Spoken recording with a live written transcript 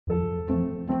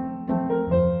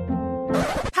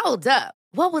Hold up.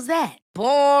 What was that?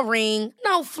 Boring.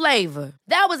 No flavor.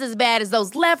 That was as bad as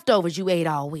those leftovers you ate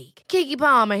all week. Keke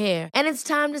Palmer here, and it's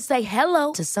time to say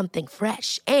hello to something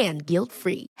fresh and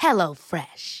guilt-free. Hello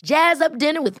Fresh. Jazz up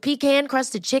dinner with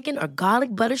pecan-crusted chicken or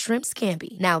garlic butter shrimp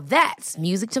scampi. Now that's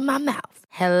music to my mouth.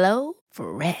 Hello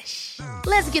Fresh.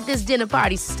 Let's get this dinner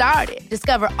party started.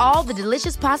 Discover all the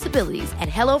delicious possibilities at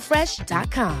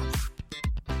hellofresh.com.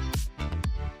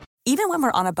 Even when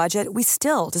we're on a budget, we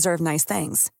still deserve nice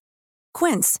things.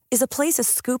 Quince is a place to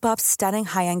scoop up stunning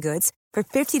high-end goods for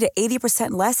 50 to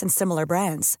 80% less than similar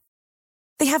brands.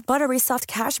 They have buttery soft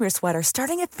cashmere sweaters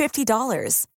starting at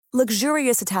 $50,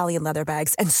 luxurious Italian leather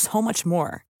bags, and so much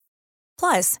more.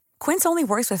 Plus, Quince only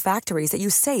works with factories that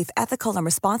use safe, ethical, and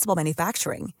responsible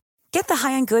manufacturing. Get the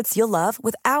high-end goods you'll love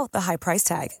without the high price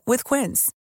tag with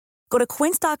Quince. Go to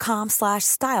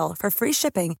quince.com/style for free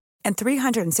shipping and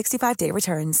 365-day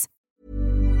returns.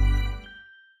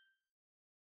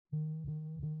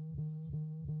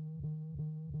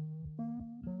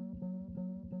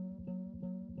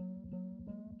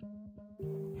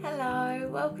 Hello,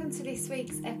 welcome to this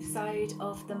week's episode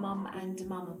of the Mum and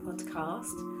Mama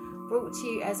podcast, brought to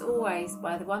you as always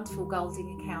by the wonderful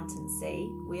Golding Accountancy,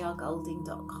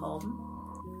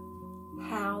 wearegolding.com.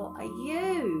 How are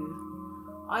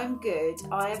you? I'm good.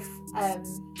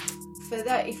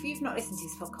 If you've not listened to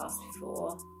this podcast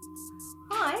before,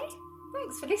 hi,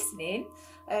 thanks for listening.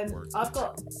 I've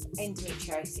got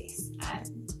endometriosis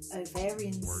and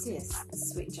ovarian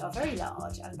cysts, which are very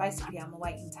large, and basically I'm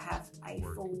waiting to have a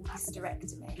full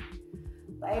hysterectomy.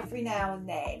 But every now and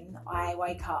then I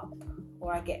wake up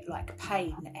or I get like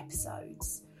pain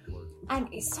episodes, and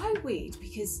it's so weird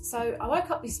because I woke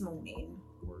up this morning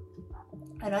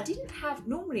and I didn't have,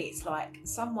 normally it's like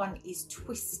someone is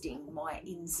twisting my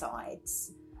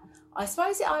insides. I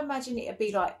imagine it'd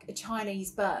be like a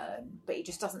Chinese burn, but it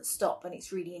just doesn't stop and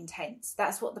it's really intense.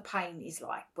 That's what the pain is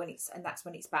like that's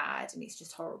when it's bad and it's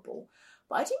just horrible.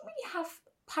 But I didn't really have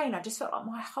pain. I just felt like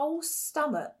my whole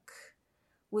stomach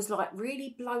was like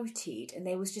really bloated and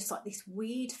there was just like this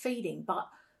weird feeling, but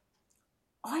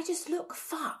I just look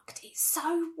fucked. It's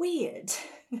so weird.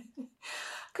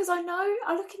 Because I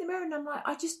look in the mirror and I'm like,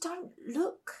 I just don't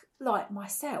look like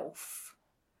myself.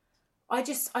 I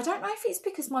don't know if it's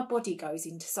because my body goes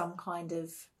into some kind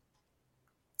of,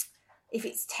 if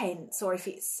it's tense or if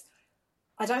it's,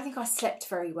 I don't think I slept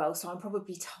very well, so I'm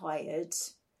probably tired.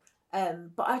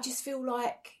 But I just feel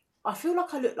like I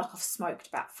look like I've smoked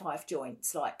about 5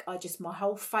 joints. Like my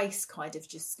whole face kind of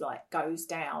just like goes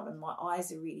down and my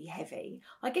eyes are really heavy.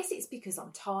 I guess it's because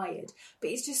I'm tired,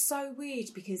 but it's just so weird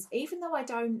because even though I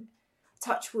don't,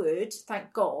 touch wood,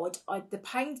 thank God, the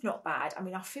pain's not bad. I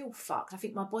mean, I feel fucked. I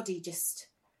think my body just...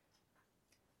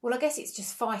 Well, I guess it's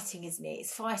just fighting, isn't it?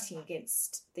 It's fighting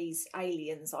against these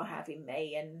aliens I have in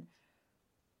me. And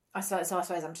I suppose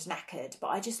I'm just knackered. But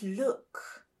I just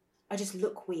look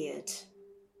weird.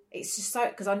 It's just so...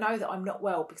 Because I know that I'm not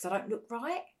well because I don't look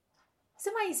right. It's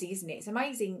amazing, isn't it? It's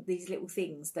amazing, these little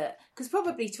things that... Because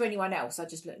probably to anyone else, I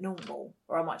just look normal.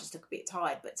 Or I might just look a bit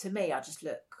tired. But to me, I just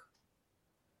look...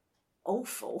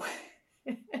 awful.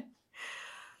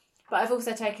 But I've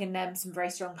also taken some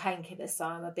very strong painkillers, so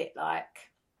I'm a bit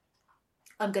like,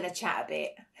 I'm going to chat a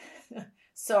bit.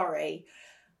 Sorry.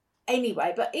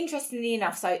 Anyway, but interestingly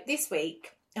enough, so this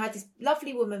week I had this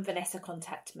lovely woman, Vanessa,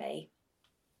 contact me,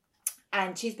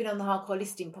 and she's been on the Hardcore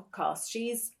Listing podcast.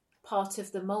 She's part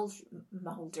of the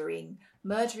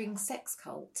murdering sex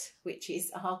cult, which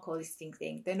is a Hardcore Listing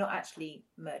thing. They're not actually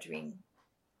murdering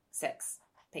sex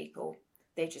people.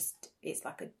 It's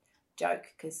like a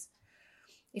joke, because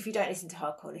if you don't listen to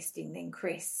Hardcore Listing, then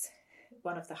Chris,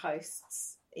 one of the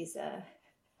hosts,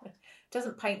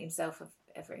 doesn't paint himself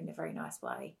ever in a very nice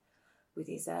way with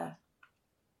his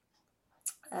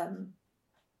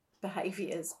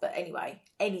behaviours. But anyway,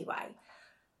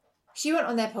 she went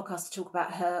on their podcast to talk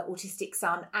about her autistic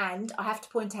son, and I have to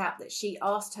point out that she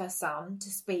asked her son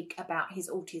to speak about his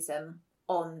autism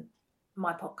on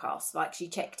my podcast. Like, she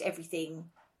checked everything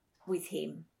with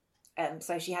him,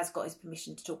 so she has got his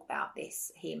permission to talk about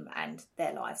this, him and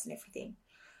their lives and everything.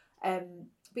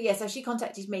 But yeah, so she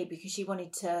contacted me because she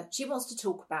wants to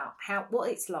talk about what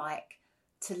it's like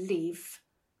to live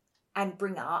and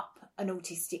bring up an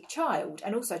autistic child,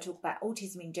 and also talk about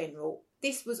autism in general.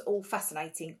 This was all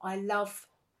fascinating. I love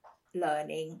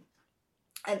learning,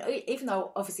 and even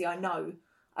though obviously I know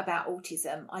about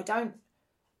autism, I don't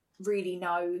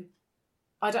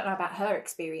know about her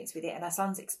experience with it and her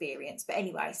son's experience. But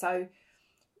anyway, so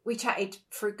we chatted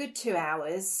for a good 2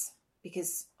 hours,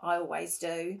 because I always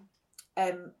do.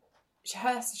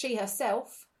 She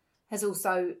herself has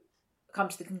also come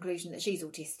to the conclusion that she's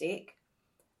autistic.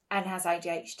 and has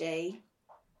ADHD.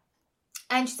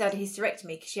 And she's had a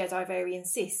hysterectomy because she has ovarian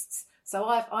cysts. So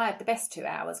I had the best 2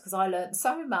 hours because I learned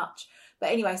so much. But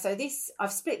anyway, so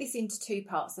I've split this into 2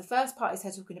 parts. The first part is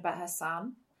her talking about her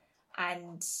son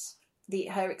and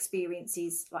her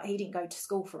experiences. Like, he didn't go to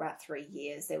school for about 3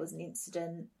 years. There was an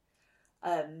incident.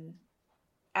 And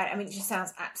I mean, it just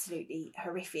sounds absolutely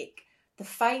horrific. The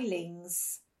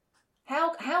failings,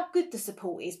 how good the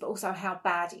support is, but also how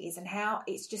bad it is, and how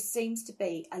it just seems to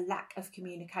be a lack of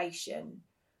communication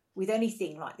with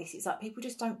anything like this. It's like people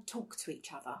just don't talk to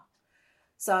each other.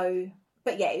 So,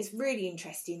 but yeah, it's really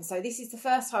interesting. So this is the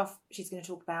first half. She's going to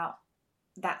talk about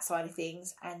that side of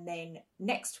things. And then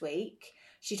next week,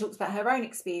 she talks about her own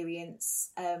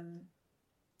experience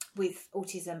with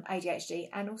autism, ADHD,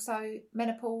 and also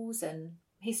menopause and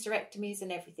hysterectomies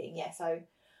and everything. Yeah, so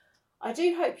I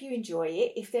do hope you enjoy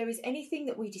it. If there is anything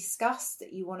that we discussed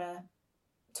that you want to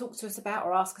talk to us about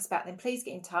or ask us about, then please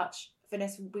get in touch.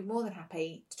 Vanessa will be more than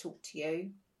happy to talk to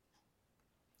you.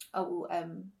 I will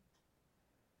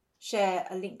share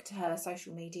a link to her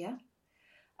social media.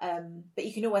 But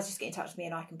you can always just get in touch with me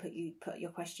and I can put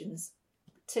your questions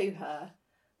to her.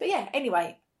 But yeah,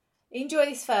 anyway, enjoy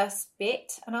this first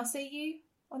bit and I'll see you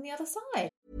on the other side.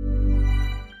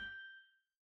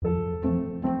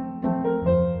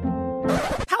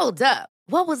 Hold up.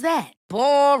 What was that?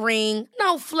 Boring.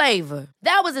 No flavor.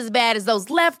 That was as bad as those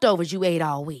leftovers you ate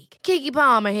all week. Keke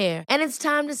Palmer here. And it's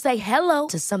time to say hello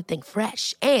to something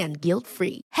fresh and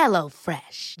guilt-free. Hello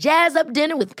Fresh. Jazz up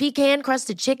dinner with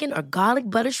pecan-crusted chicken or garlic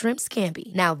butter shrimp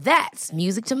scampi. Now that's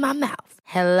music to my mouth.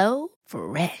 Hello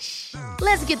Fresh.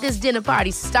 Let's get this dinner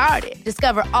party started.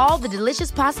 Discover all the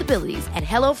delicious possibilities at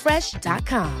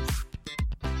hellofresh.com.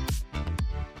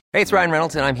 Hey, it's Ryan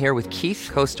Reynolds, and I'm here with Keith,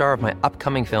 co-star of my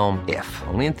upcoming film, If,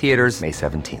 only in theaters May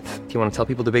 17th. Do you want to tell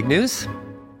people the big news?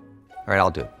 All right,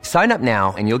 I'll do it. Sign up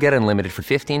now and you'll get unlimited for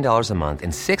 $15 a month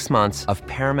and 6 months of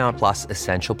Paramount Plus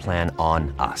Essential Plan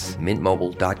on us.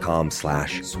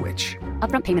 MintMobile.com/switch.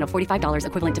 Upfront payment of $45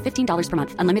 equivalent to $15 per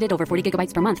month. Unlimited over 40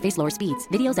 gigabytes per month. Face lower speeds.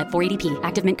 Videos at 480p.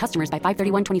 Active Mint customers by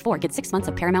 531.24 get 6 months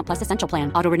of Paramount Plus Essential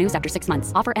Plan. Auto renews after 6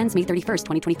 months. Offer ends May 31st,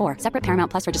 2024. Separate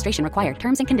Paramount Plus registration required.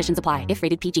 Terms and conditions apply if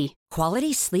rated PG.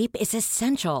 Quality sleep is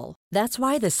essential. That's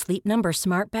why the Sleep Number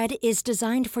Smart Bed is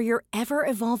designed for your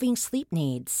ever-evolving sleep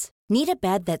needs. Need a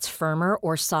bed that's firmer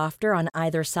or softer on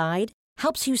either side?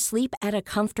 Helps you sleep at a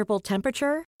comfortable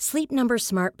temperature? Sleep Number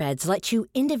Smart Beds let you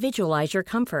individualize your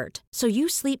comfort, so you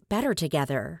sleep better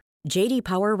together. J.D.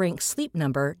 Power ranks Sleep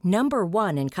Number number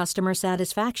 1 in customer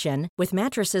satisfaction with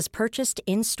mattresses purchased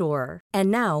in-store. And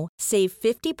now, save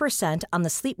 50% on the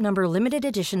Sleep Number Limited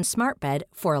Edition Smart Bed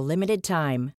for a limited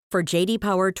time. For J.D.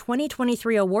 Power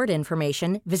 2023 award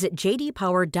information, visit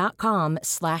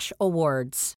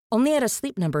jdpower.com/awards. Only at a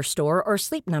Sleep Number store or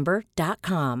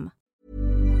sleepnumber.com.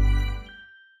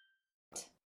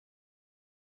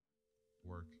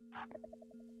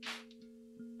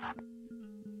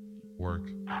 Work.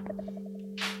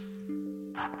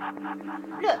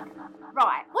 Look,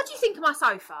 right, what do you think of my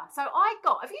sofa? So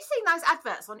have you seen those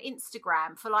adverts on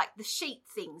Instagram for like the sheet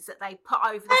things that they put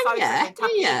over the sofa and tuck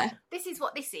in? This is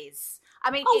what this is. I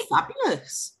mean,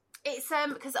 fabulous. It's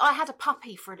because I had a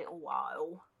puppy for a little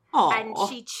while. Aww. And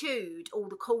she chewed all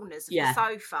the corners of the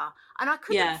sofa, and I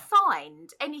couldn't find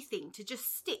anything to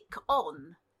just stick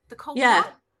on the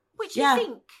corner, which you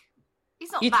think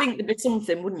is not. You'd think there'd be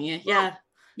something, wouldn't you? Yeah.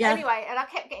 Anyway, and I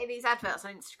kept getting these adverts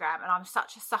on Instagram, and I'm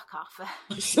such a sucker for.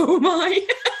 So am I.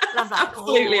 And I'm like,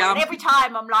 absolutely am. And every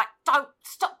time I'm like, don't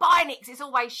stop buying it because it's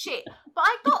always shit. But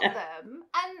I got them,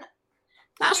 and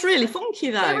that's really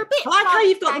funky though. I a bit like how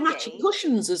you've got baggy. the matching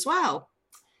cushions as well.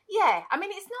 Yeah, I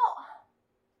mean, it's not.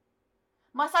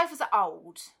 My sofas are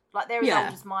old. Like, they're as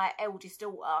old as my eldest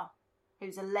daughter,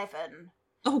 who's 11.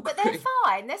 Oh, but they're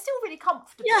fine. They're still really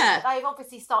comfortable. Yeah. They've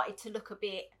obviously started to look a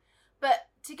bit. But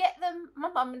to get them, my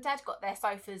mum and dad got their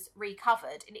sofas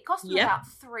recovered, and it cost them about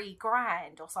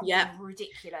 $3,000 or something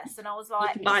ridiculous. And I was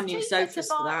like, you can buy new sofas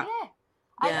for that.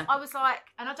 Yeah. I was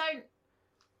like, and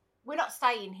we're not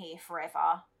staying here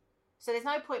forever. So there's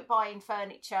no point buying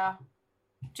furniture.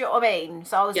 Do you know what I mean?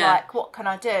 So I was like, what can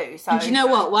I do? So, and do you know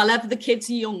what? While ever the kids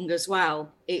are young as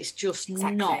well, it's just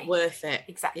not worth it.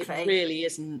 Exactly. It really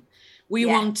isn't. We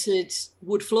wanted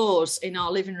wood floors in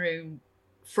our living room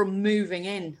from moving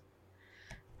in.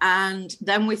 And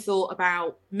then we thought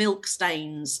about milk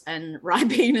stains and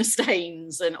Ribena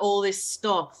stains and all this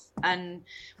stuff. And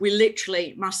we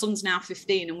literally, my son's now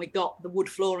 15 and we got the wood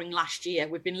flooring last year.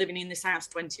 We've been living in this house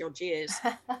 20 odd years.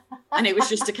 And it was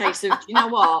just a case of, you know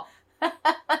what?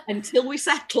 Until we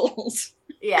settled.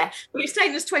 Yeah. But it's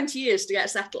taken us 20 years to get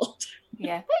settled.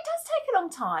 Yeah. But it does take a long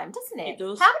time, doesn't it? It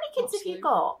does. How many kids Absolutely. have you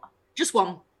got? Just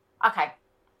one. Okay.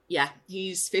 Yeah,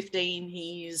 he's 15.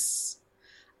 He's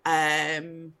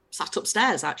sat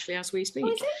upstairs, actually, as we speak.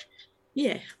 Oh, is he?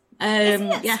 Yeah. Is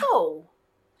he at school?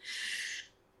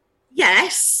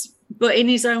 Yes, but in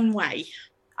his own way.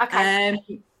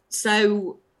 Okay.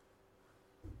 So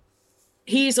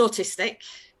he is autistic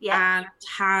and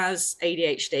has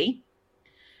ADHD.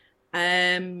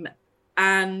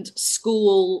 And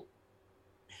school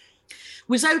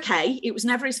was okay. It was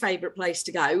never his favourite place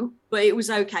to go, but it was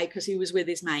okay because he was with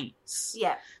his mates.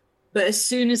 Yeah. But as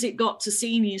soon as it got to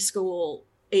senior school,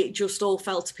 it just all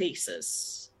fell to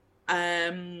pieces.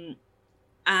 And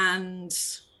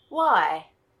why?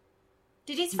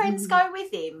 Did his friends go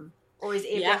with him? Or is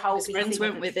it a whole his big friends thing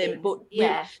went of with thing? him. But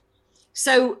yeah.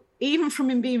 So even from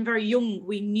him being very young,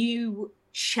 we knew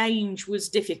change was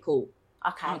difficult.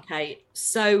 Okay.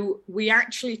 So we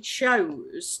actually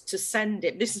chose to send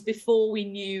him. This is before we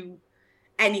knew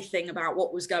anything about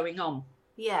what was going on.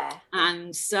 Yeah.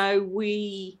 And so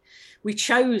we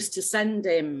chose to send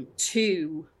him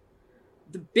to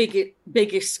the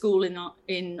biggest school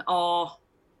in our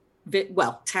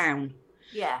town.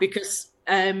 Yeah. Because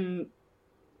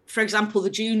for example, the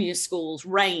junior schools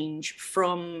range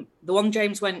from the one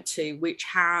James went to, which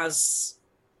has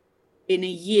in a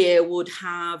year would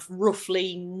have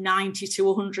roughly 90 to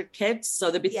 100 kids. So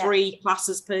there'd be 3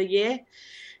 classes per year,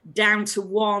 down to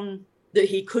one that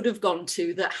he could have gone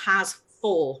to that has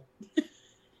 4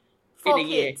 4 in a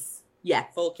kids. Year. Yeah,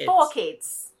 4 kids. 4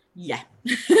 kids. Yeah.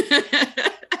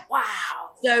 Wow.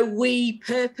 So we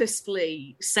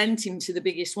purposefully sent him to the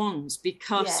biggest ones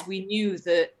because we knew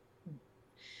that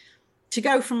to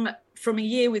go from a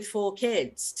year with 4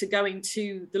 kids to going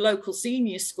to the local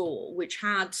senior school, which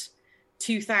had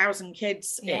 2,000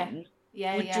 kids in,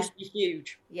 would just be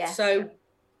huge. Yeah. So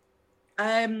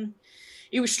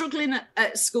he was struggling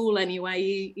at school anyway.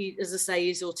 He, as I say,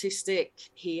 he's autistic.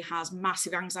 He has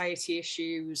massive anxiety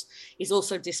issues. He's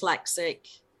also dyslexic.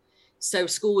 So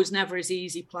school was never his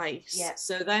easy place. Yeah.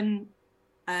 So then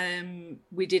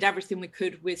we did everything we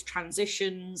could with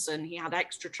transitions, and he had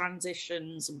extra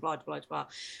transitions and blah, blah, blah.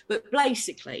 But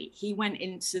basically, he went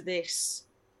into this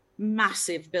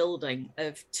massive building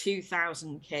of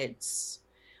 2,000 kids.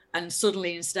 And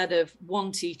suddenly, instead of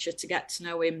one teacher to get to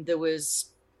know him, there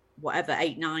was whatever,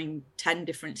 8, 9, 10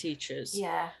 different teachers.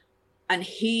 Yeah. And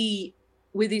he,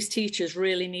 with his teachers,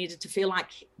 really needed to feel like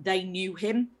they knew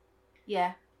him.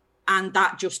 Yeah. And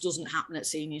that just doesn't happen at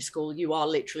senior school. You are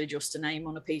literally just a name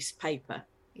on a piece of paper.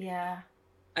 Yeah.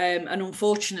 And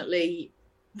unfortunately,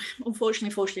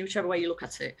 fortunately, whichever way you look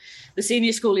at it, the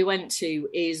senior school he went to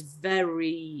is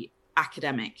very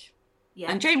academic.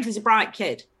 Yeah. And James is a bright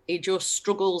kid. He just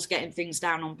struggles getting things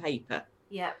down on paper.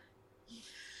 Yeah.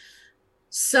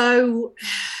 So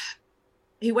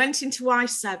he went into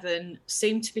Y7,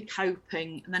 seemed to be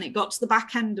coping, and then it got to the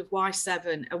back end of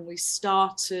Y7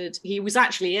 and he was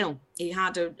actually ill. He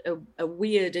had a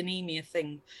weird anemia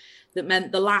thing that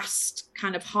meant the last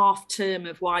kind of half term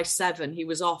of Y7, he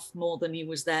was off more than he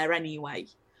was there anyway.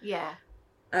 Yeah.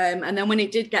 And then when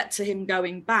it did get to him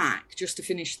going back just to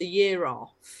finish the year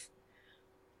off,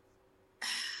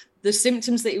 the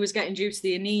symptoms that he was getting due to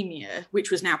the anemia,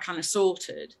 which was now kind of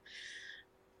sorted,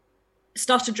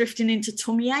 started drifting into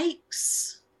tummy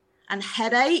aches and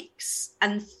headaches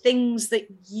and things that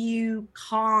you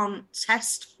can't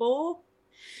test for.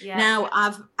 Yeah. Now,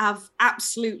 I've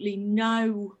absolutely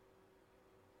no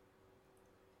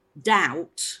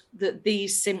doubt that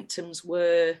these symptoms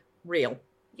were real.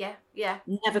 Yeah, yeah.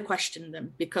 Never questioned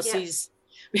them because he's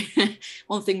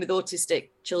one thing with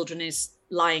autistic children is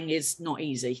lying is not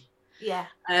easy. Yeah.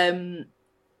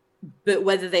 But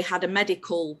whether they had a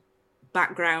medical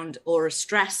background or a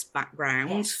stress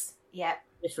background,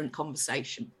 different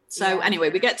conversation. So anyway,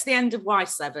 we get to the end of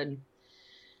Y7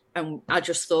 and I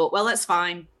just thought, well, that's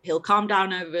fine. He'll calm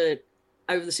down over the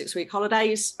 6-week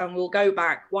holidays and we'll go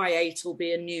back. Y8 will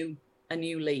be a new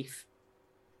leaf.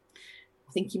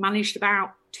 I think he managed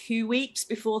about 2 weeks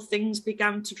before things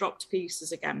began to drop to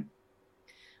pieces again.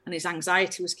 And his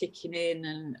anxiety was kicking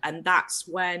in and that's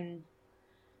when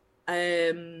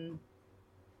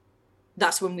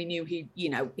we knew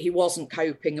he wasn't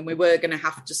coping and we were going to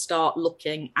have to start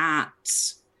looking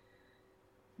at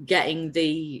getting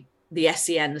the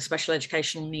SEN, the special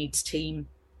educational needs team,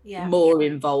 more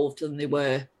involved than they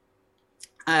were.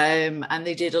 And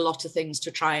they did a lot of things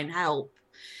to try and help.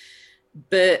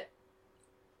 But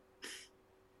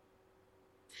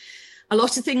a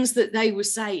lot of things that they were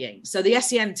saying, so the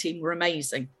SEN team were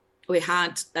amazing. We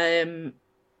had the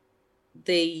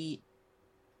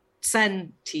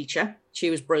SEN teacher, she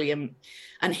was brilliant,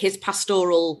 and his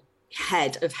pastoral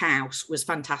head of house was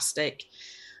fantastic.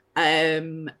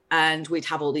 And we'd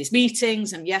have all these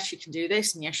meetings, and yes, you can do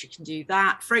this, and yes, you can do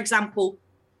that. For example,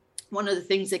 one of the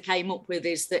things they came up with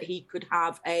is that he could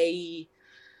have a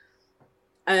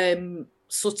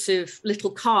sort of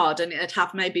little card, and it'd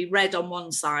have maybe red on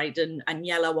one side and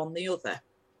yellow on the other.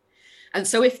 And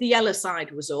so if the yellow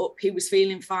side was up, he was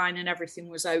feeling fine and everything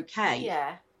was okay.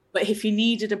 Yeah. But if he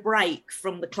needed a break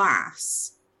from the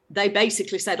class, they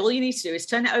basically said, all you need to do is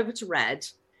turn it over to red,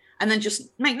 and then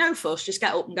just make no fuss, just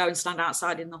get up and go and stand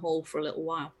outside in the hall for a little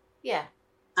while. Yeah.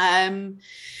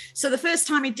 So the first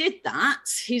time he did that,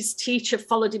 his teacher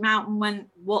followed him out and went,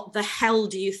 what the hell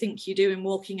do you think you're doing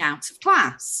walking out of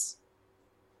class?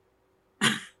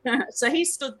 So he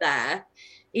stood there.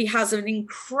 He has an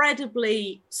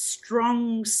incredibly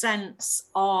strong sense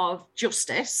of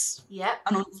justice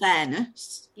and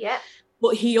unfairness. Yeah.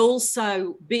 But he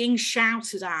also, being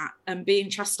shouted at and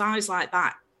being chastised like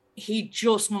that, he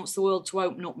just wants the world to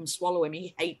open up and swallow him.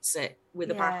 He hates it with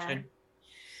a passion.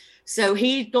 So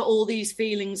he got all these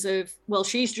feelings of, well,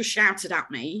 she's just shouted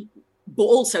at me, but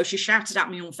also she shouted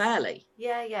at me unfairly.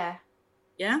 Yeah.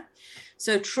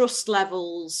 So trust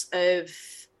levels of,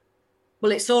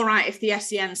 well, it's all right if the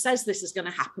SEN says this is going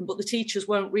to happen, but the teachers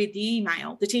won't read the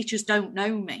email. The teachers don't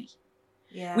know me.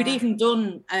 Yeah. We'd even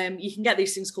done, you can get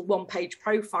these things called one-page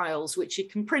profiles, which you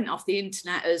can print off the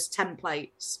internet as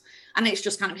templates. And it's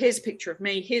just kind of, here's a picture of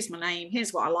me, here's my name,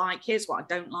 here's what I like, here's what I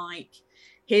don't like.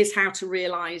 Here's how to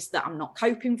realise that I'm not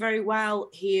coping very well.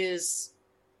 Here's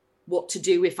what to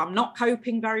do if I'm not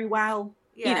coping very well.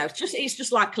 Yeah. You know, it's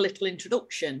just like a little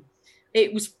introduction.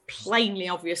 It was plainly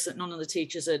obvious that none of the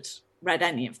teachers had read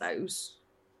any of those.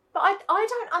 But I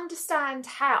don't understand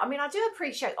how. I mean, I do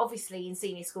appreciate, obviously, in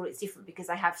senior school it's different because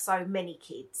they have so many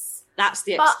kids. That's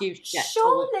the excuse you get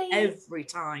told every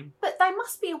time. But they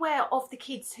must be aware of the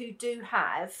kids who do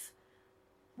have,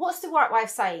 what's the right way of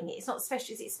saying it? It's not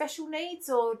special. Is it special needs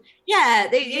or? Yeah,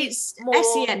 it's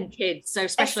SEN kids, so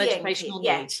special educational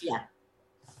needs. Yeah.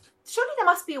 Surely they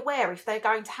must be aware if they're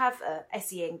going to have a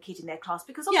SEN kid in their class,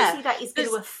 because obviously that is going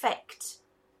to affect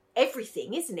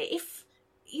everything, isn't it? If,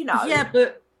 you know. Yeah,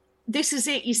 but this is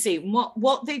it, you see.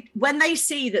 When they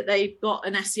see that they've got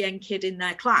an SEN kid in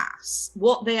their class,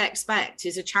 what they expect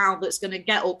is a child that's going to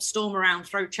get up, storm around,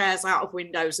 throw chairs out of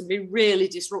windows and be really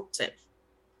disruptive.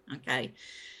 Okay.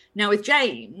 Now with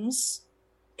James,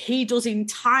 he does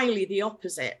entirely the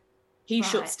opposite. He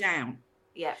shuts down.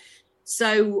 Yeah.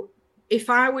 So if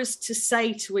I was to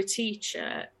say to a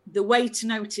teacher, the way to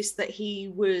notice that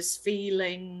he was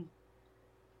feeling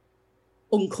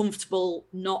uncomfortable,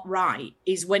 not right,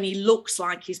 is when he looks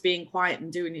like he's being quiet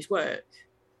and doing his work.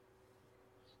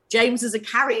 James as a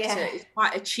character is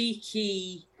quite a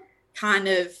cheeky, kind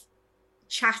of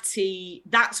chatty.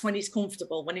 That's when he's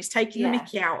comfortable. When he's taking the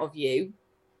mickey out of you,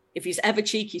 if he's ever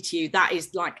cheeky to you, that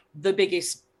is like the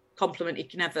biggest compliment he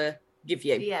can ever give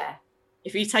you. Yeah.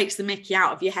 If he takes the mickey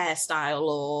out of your hairstyle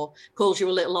or calls you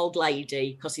a little old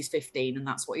lady because he's 15 and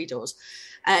that's what he does,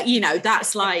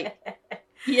 that's like,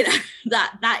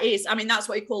 that is, I mean, that's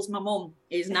what he calls my mum,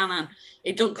 is Nanan.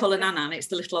 He don't call her Nanan, it's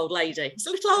the little old lady. It's a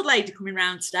little old lady coming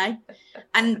round today.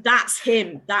 And that's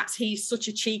him. He's such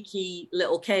a cheeky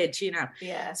little kid,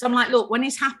 Yeah. So I'm like, look, when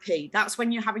he's happy, that's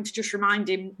when you're having to just remind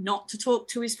him not to talk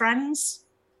to his friends.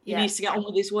 He needs to get on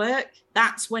with his work.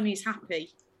 That's when he's happy.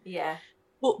 Yeah.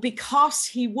 But because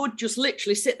he would just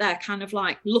literally sit there kind of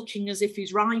like looking as if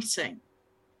he's writing,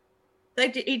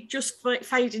 he'd just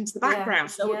fade into the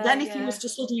background. So then if he was to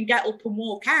suddenly get up and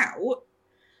walk out,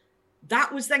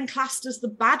 that was then classed as the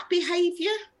bad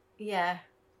behaviour. Yeah.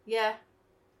 Yeah.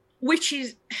 Which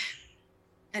is,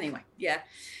 anyway, yeah.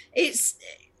 It's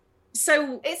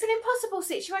an impossible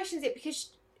situation, is it? Because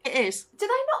it is. Do they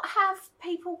not have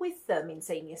people with them in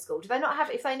senior school? Do they not have,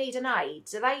 if they need an aid?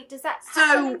 Does that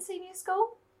happen in senior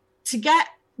school? To get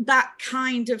that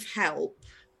kind of help,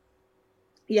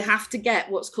 you have to get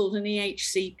what's called an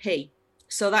EHCP.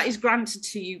 So that is granted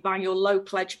to you by your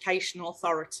local educational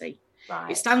authority. Right.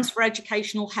 It stands for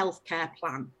Educational Healthcare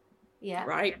Plan. Yeah.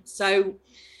 Right. So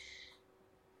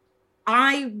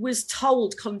I was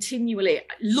told continually,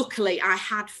 luckily I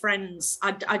had friends,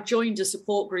 I joined a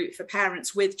support group for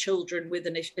parents with children with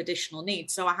an additional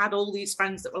needs. So I had all these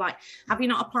friends that were like, have you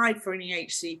not applied for an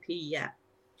EHCP yet?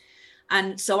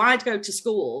 And so I'd go to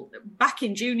school, back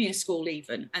in junior school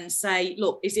even, and say,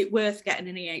 look, is it worth getting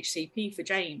an EHCP for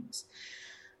James?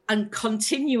 And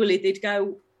continually they'd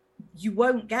go, you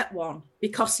won't get one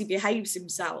because he behaves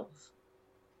himself.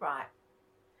 Right.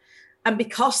 And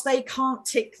because they can't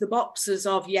tick the boxes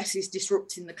of, yes, he's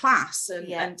disrupting the class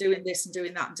and doing this and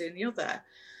doing that and doing the other,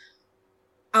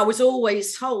 I was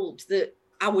always told that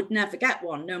I would never get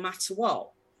one, no matter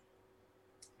what.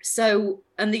 So,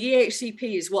 and the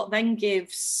EHCP is what then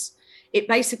gives, it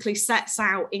basically sets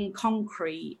out in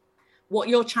concrete what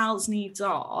your child's needs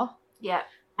are. Yeah.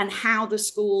 And how the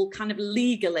school kind of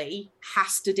legally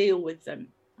has to deal with them.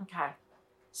 Okay.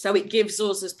 So it gives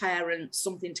us as parents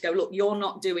something to go, look, you're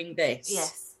not doing this.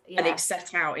 Yes. Yeah. And it's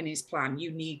set out in his plan.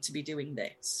 You need to be doing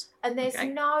this. And there's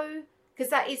no, because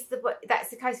that's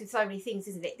the case with so many things,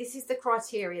 isn't it? This is the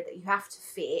criteria that you have to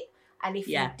fit. And if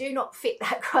you do not fit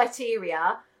that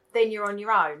criteria, then you're on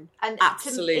your own. And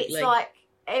absolutely, it's like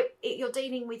you're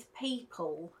dealing with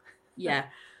people. Yeah.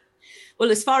 Well,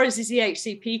 as far as his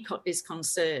EHCP is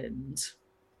concerned,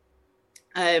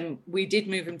 we did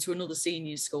move him to another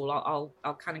senior school. I'll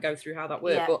kind of go through how that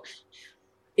worked, but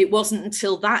it wasn't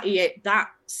until that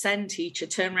SEND teacher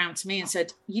turned around to me and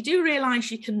said, "You do realise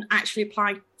you can actually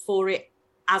apply for it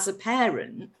as a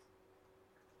parent.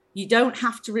 You don't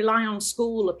have to rely on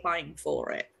school applying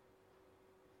for it."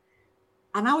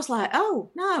 And I was like, "Oh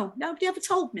no, nobody ever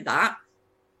told me that."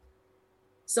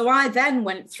 So I then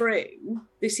went through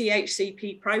this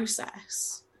EHCP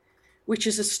process, which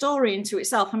is a story into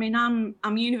itself. I mean, I'm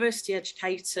university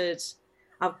educated.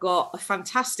 I've got a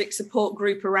fantastic support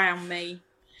group around me.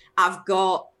 I've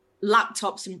got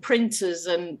laptops and printers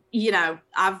and,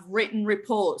 I've written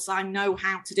reports. I know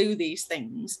how to do these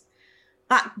things.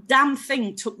 That damn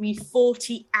thing took me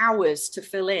 40 hours to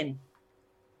fill in.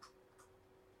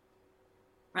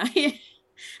 Right?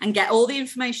 And get all the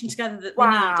information together that they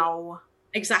needed.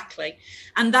 Exactly.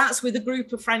 And that's with a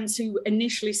group of friends who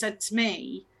initially said to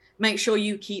me, make sure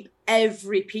you keep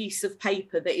every piece of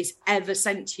paper that is ever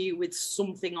sent to you with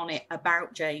something on it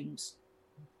about James.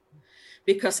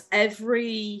 Because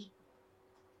everything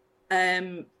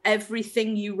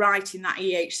you write in that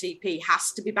EHCP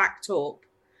has to be backed up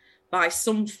by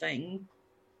something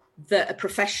that a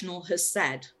professional has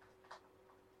said.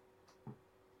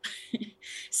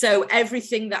 So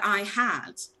everything that I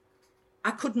had,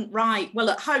 I couldn't write, well,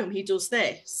 at home, he does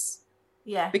this.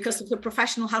 Yeah. Because if the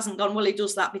professional hasn't gone, well, he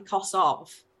does that because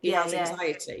of, he has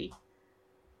anxiety.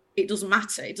 It doesn't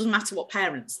matter. It doesn't matter what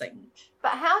parents think.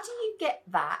 But how do you get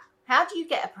that? How do you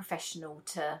get a professional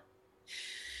to?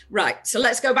 Right. So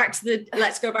let's go back to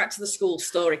the school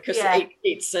story, because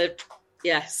it's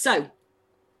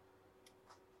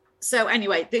So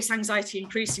anyway, this anxiety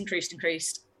increased.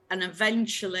 And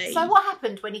eventually. So what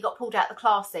happened when he got pulled out of the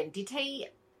class then? Did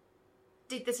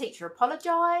the teacher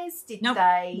apologise?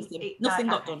 Nothing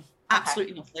got done.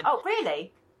 Absolutely nothing. Oh,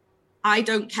 really? I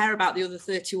don't care about the other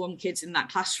 31 kids in that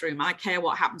classroom. I care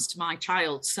what happens to my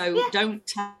child. So don't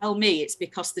tell me it's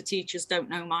because the teachers don't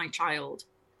know my child.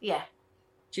 Yeah.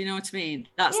 Do you know what I mean?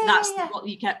 That's what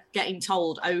you kept getting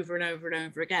told over and over and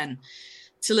over again.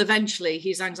 Till eventually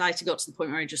his anxiety got to the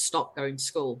point where he just stopped going to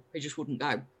school. He just wouldn't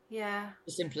go. Yeah.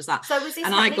 As simple as that. So was this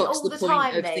happening all the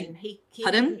time then?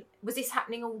 Pardon? Was this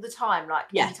happening all the time? Like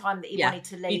any time that he wanted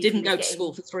to leave? He didn't go to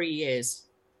school for 3 years.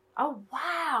 Oh,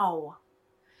 wow.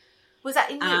 Was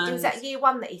that year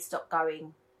one that he stopped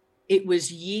going? It was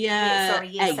year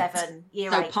 8. 7.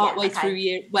 Year 8. So partway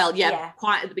through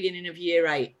quite at the beginning of year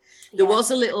 8. There was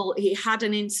he had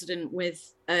an incident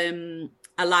with a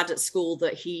lad at school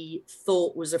that he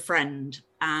thought was a friend,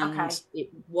 and it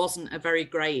wasn't a very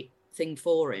great thing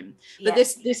for him. But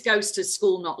this goes to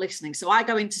school not listening. So I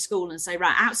go into school and say,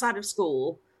 right, outside of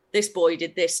school, this boy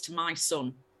did this to my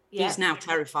son. He's now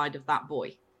terrified of that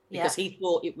boy because he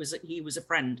thought he was a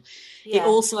friend. It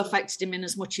also affected him in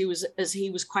as much as he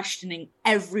was questioning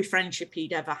every friendship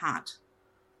he'd ever had.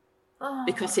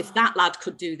 Because if that lad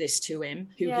could do this to him,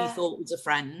 who he thought was a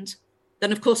friend,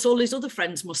 then of course all his other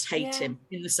friends must hate him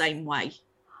in the same way.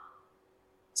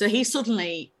 So he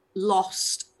suddenly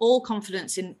lost all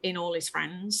confidence in all his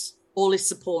friends. All his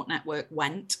support network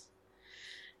went.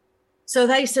 So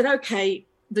they said, okay,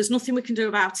 there's nothing we can do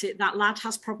about it. That lad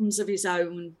has problems of his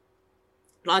own,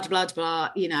 blah, blah,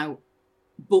 blah,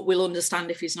 but we'll understand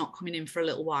if he's not coming in for a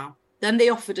little while. Then they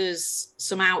offered us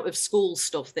some out of school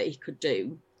stuff that he could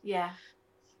do. Yeah.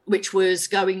 Which was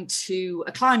going to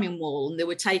a climbing wall, and they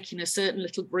were taking a certain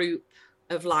little group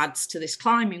of lads to this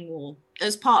climbing wall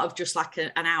as part of just like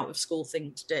an out of school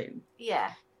thing to do.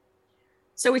 Yeah.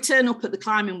 So we turn up at the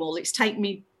climbing wall. It's taken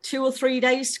me 2 or 3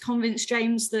 days to convince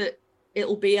James that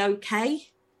it'll be okay.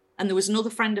 And there was another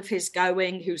friend of his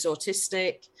going who's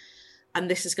autistic, and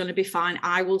this is going to be fine.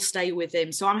 I will stay with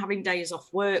him. So I'm having days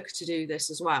off work to do this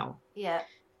as well. Yeah.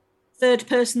 Third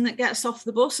person that gets off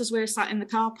the bus as we're sat in the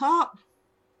car park,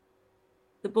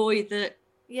 the boy that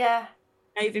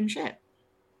gave him shit.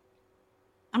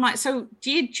 I'm like, so do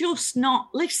you just not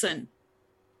listen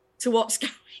to what's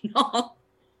going on?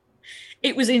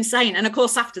 It was insane. And of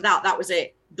course, after that was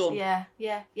it. Done. Yeah.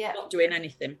 Not doing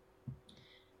anything.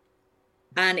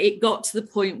 And it got to the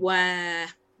point where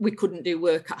we couldn't do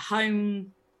work at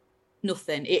home,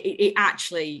 nothing. It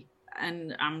actually,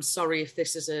 and I'm sorry if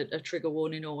this is a trigger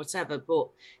warning or whatever, but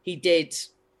he did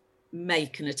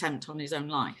make an attempt on his own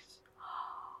life.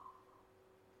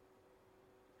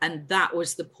 And that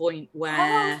was the point where...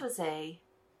 How old was he?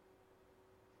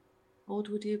 How old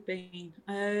would he have been?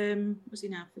 Was he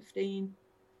now 15?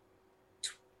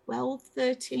 12,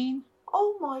 13?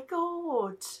 Oh my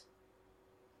God.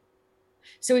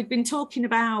 So he'd been talking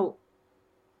about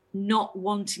not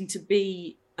wanting to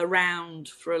be around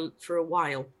for a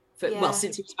while. Well,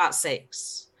 since he was about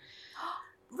 6.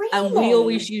 Really? And we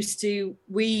always used to...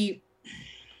 We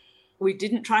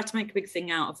didn't try to make a big thing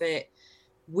out of it.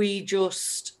 We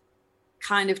just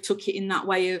kind of took it in that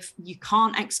way of, you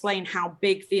can't explain how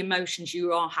big the emotions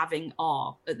you are having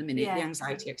are at the minute, the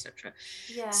anxiety, etc.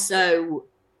 Yeah. So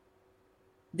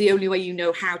the only way you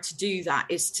know how to do that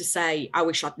is to say, I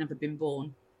wish I'd never been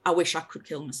born. I wish I could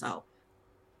kill myself.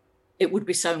 It would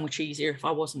be so much easier if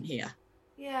I wasn't here.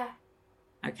 Yeah.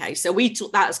 Okay, so we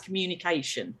took that as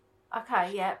communication.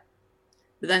 Okay, yeah.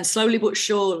 But then slowly but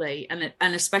surely, and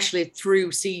especially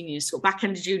through seniors, so back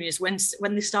end of juniors, when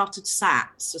they started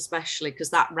SATs, especially, because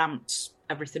that ramped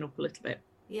everything up a little bit.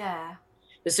 Yeah.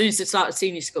 As soon as they started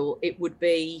senior school, it would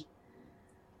be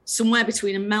somewhere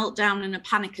between a meltdown and a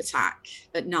panic attack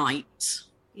at night,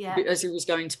 as he was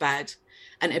going to bed.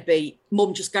 And it'd be,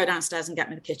 Mum, just go downstairs and get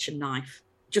me the kitchen knife.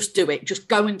 Just do it. Just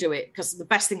go and do it. Because the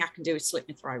best thing I can do is slit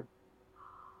my throat.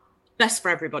 Best for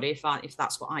everybody if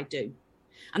that's what I do.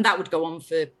 And that would go on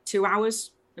for 2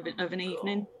 hours of an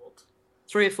evening,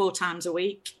 3 or 4 times a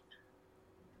week.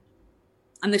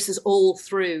 And this is all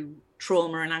through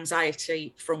trauma and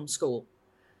anxiety from school.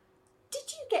 Did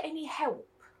you get any help?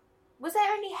 Was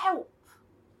there any help?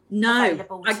 No,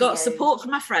 I got support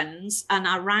from my friends, and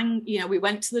I rang, we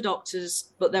went to the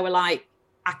doctors, but they were like,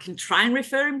 I can try and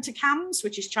refer him to CAMHS,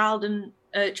 which is Child and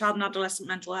Adolescent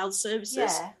Mental Health Services.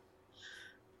 Yeah.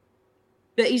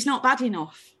 But he's not bad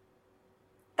enough.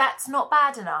 That's not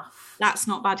bad enough. That's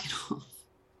not bad enough.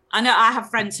 I know I have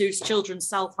friends whose children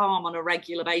self-harm on a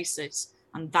regular basis,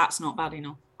 and that's not bad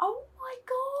enough. Oh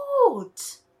my God.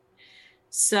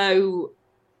 So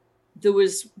there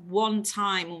was one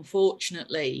time,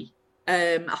 unfortunately,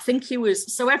 I think he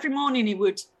was, so every morning he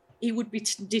would be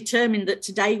determined that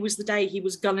today was the day he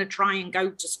was going to try and go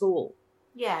to school.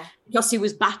 Yeah. Because he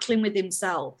was battling with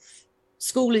himself.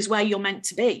 School is where you're meant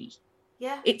to be.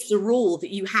 Yeah. It's the rule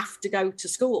that you have to go to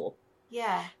school.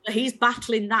 Yeah. But he's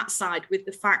battling that side with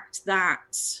the fact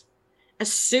that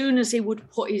as soon as he would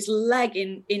put his leg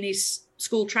in his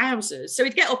school trousers, so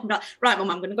he'd get up and be like, right, Mum,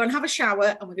 I'm going to go and have a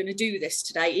shower and we're going to do this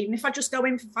today. Even if I just go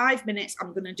in for 5 minutes,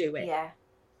 I'm going to do it. Yeah.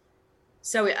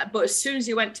 So, but as soon as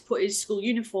he went to put his school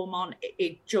uniform on,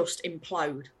 it just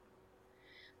imploded.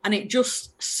 And it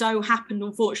just so happened,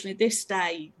 unfortunately, this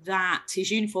day that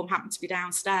his uniform happened to be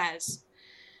downstairs.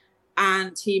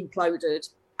 And he imploded,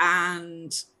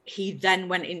 and he then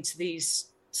went into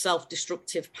these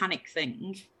self-destructive panic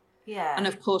thing. Yeah. And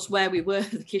of course, where we were,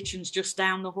 the kitchen's just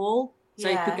down the hall, so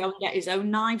he could go and get his own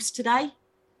knives today.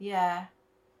 Yeah.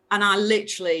 And I'm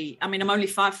only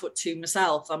 5'2"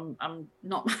 myself. I'm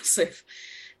not massive,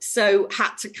 so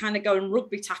had to kind of go and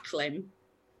rugby tackle him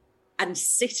and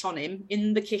sit on him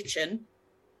in the kitchen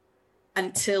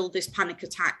until this panic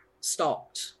attack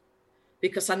stopped.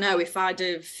 Because I know if I'd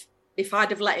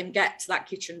have let him get to that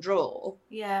kitchen drawer,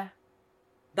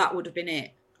 that would have been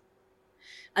it.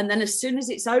 And then as soon as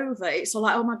it's over, it's all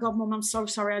like, oh my God, Mum, I'm so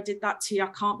sorry I did that to you. I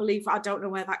can't believe I don't know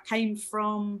where that came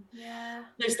from. Yeah.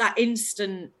 There's that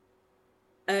instant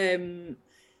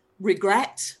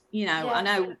regret, I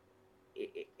know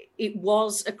it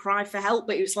was a cry for help,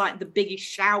 but it was like the biggest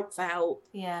shout for help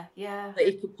that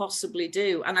he could possibly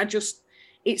do. And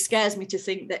it scares me to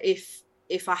think that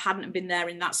if I hadn't been there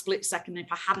in that split second,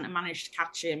 if I hadn't managed to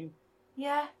catch him,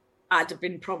 I'd have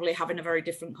been probably having a very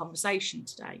different conversation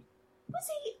today. Was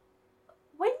he,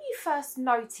 when you first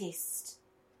noticed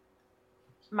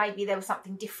maybe there was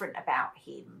something different about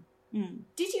him, how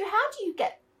do you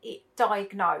get it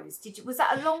diagnosed? Was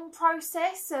that a long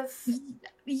process of?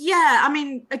 Yeah,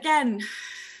 again,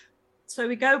 so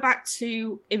we go back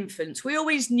to infants. We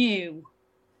always knew,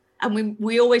 and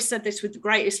we always said this with the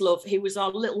greatest love, he was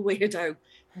our little weirdo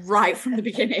right from the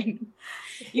beginning.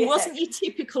 He wasn't your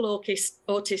typical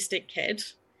autistic kid.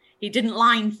 He didn't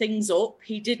line things up.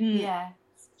 He didn't. Yeah.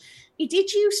 He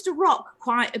did used to rock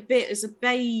quite a bit as a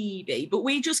baby, but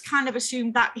we just kind of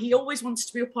assumed that he always wanted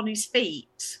to be up on his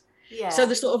feet. Yeah. So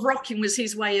the sort of rocking was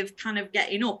his way of kind of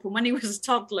getting up. And when he was a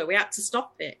toddler, we had to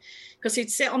stop it because he'd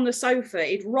sit on the sofa,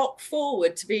 he'd rock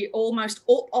forward to be almost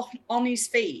up on his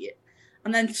feet,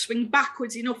 and then swing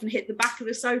backwards enough and hit the back of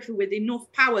the sofa with enough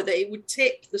power that it would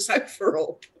tip the sofa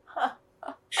up.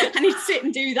 And he'd sit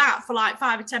and do that for like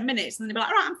 5 or 10 minutes, and then he'd be like,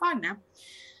 all right, I'm fine now.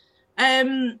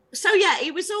 So yeah, he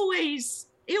always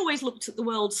looked at the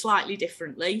world slightly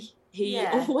differently. We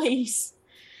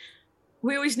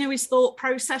always knew his thought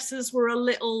processes were a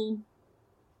little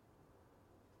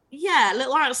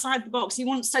outside the box. He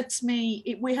once said to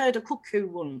me, we heard a cuckoo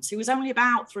once. He was only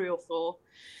about 3 or 4.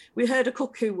 We heard a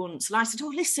cuckoo once. And I said,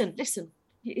 oh, listen,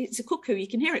 it's a cuckoo. You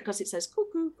can hear it because it says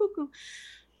cuckoo, cuckoo.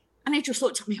 And he just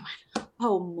looked at me and went,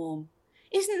 oh, Mum,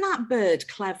 isn't that bird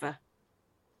clever?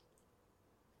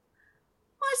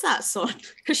 Why's that, son?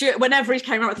 Because whenever he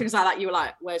came out with things like that, you were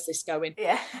like, where's this going?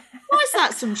 Yeah. Why's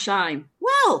that, sunshine?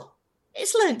 Well,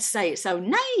 it's learned to say its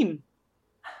own name.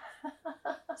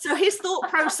 So his thought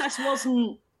process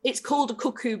wasn't, it's called a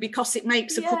cuckoo because it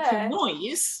makes a cuckoo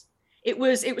noise. It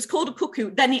was called a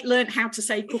cuckoo, then it learned how to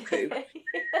say cuckoo.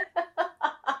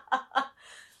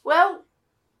 Well,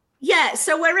 yeah,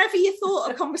 so wherever you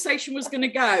thought a conversation was going to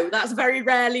go, that's very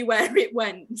rarely where it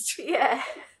went. Yeah.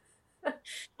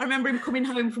 I remember him coming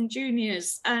home from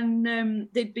juniors, and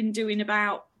they'd been doing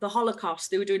about the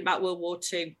Holocaust. They were doing about World War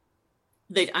II.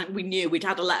 And we knew we'd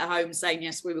had a letter home saying,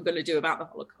 yes, we were going to do about the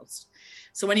Holocaust.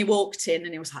 So when he walked in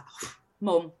and he was like, oh,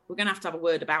 Mum, we're going to have a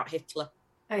word about Hitler.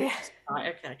 Oh, yeah.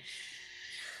 Right, okay.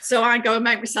 So I go and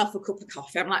make myself a cup of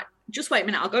coffee. I'm like, just wait a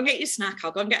minute. I'll go and get you a snack.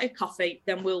 I'll go and get a coffee.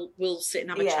 Then we'll sit and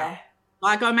have a chat.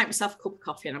 I go and make myself a cup of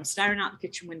coffee, and I'm staring out the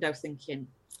kitchen window thinking,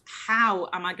 how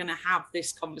am I going to have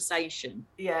this conversation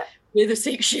with a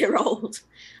 6-year-old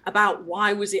about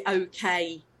why was it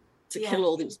okay to kill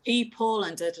all these people?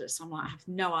 And so I'm like, I have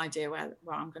no idea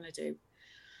what I'm going to do.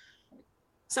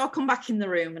 So I come back in the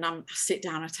room and I sit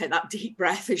down, I take that deep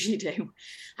breath as you do.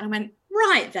 And I went,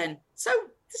 right then, so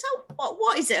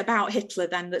what is it about Hitler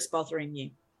then that's bothering you?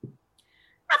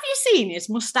 Have you seen his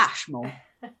moustache, Mum?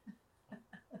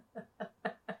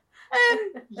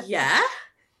 Yeah.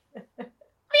 Have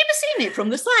you ever seen it from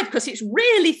the side? Because it's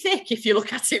really thick if you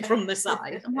look at it from the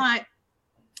side. I'm like,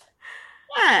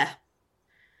 yeah.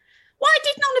 Why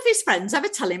did none of his friends ever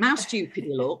tell him how stupid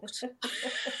he looked?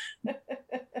 And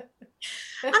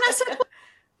I said,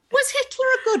 was Hitler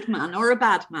a good man or a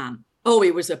bad man? Oh,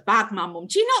 he was a bad man, Mum.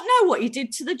 Do you not know what he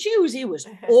did to the Jews? He was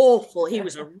awful. He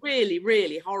was a really,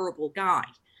 really horrible guy.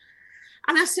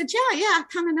 And I said, yeah, I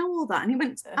kind of know all that. And he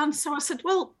went, and so I said,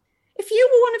 well, if you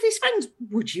were one of his friends,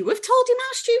 would you have told him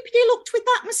how stupid he looked with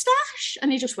that moustache?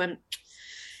 And he just went,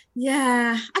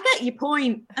 yeah, I get your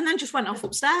point. And then just went off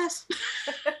upstairs.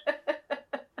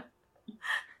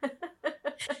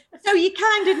 So you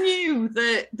kind of knew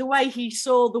that the way he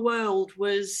saw the world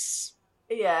was,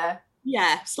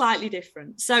 slightly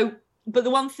different. So, but the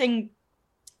one thing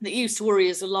that used to worry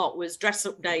us a lot was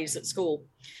dress-up days at school.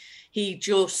 He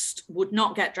just would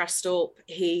not get dressed up.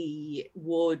 He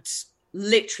would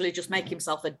literally just make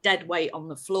himself a dead weight on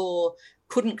the floor,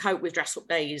 couldn't cope with dress-up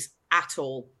days at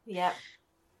all. Yeah.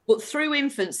 But through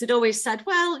infants, they'd always said,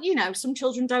 well, you know, some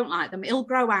children don't like them. He'll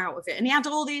grow out of it. And he had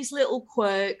all these little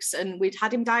quirks, and we'd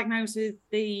had him diagnosed with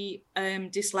the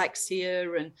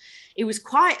dyslexia, and he was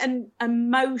quite an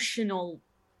emotional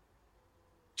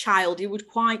child. He would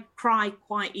cry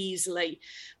quite easily.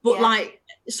 But like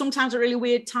sometimes at really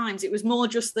weird times, it was more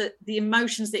just that the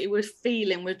emotions that he was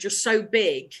feeling were just so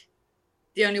big.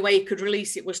 The only way he could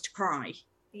release it was to cry.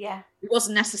 Yeah. It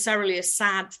wasn't necessarily a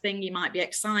sad thing. He might be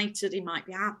excited, he might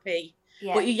be happy.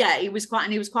 Yeah. But he was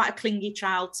quite a clingy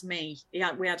child to me.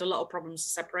 We had a lot of problems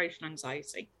with separation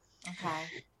anxiety.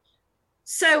 Okay.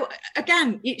 So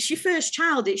again, it's your first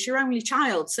child, it's your only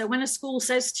child. So when a school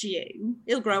says to you,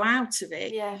 he'll grow out of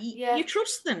it, you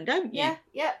trust them, don't you?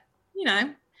 Yeah. You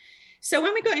know. So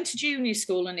when we got into junior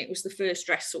school and it was the first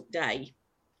dress-up day,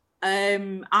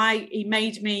 he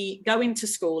made me go into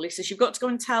school. He says, you've got to go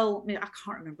and tell me, I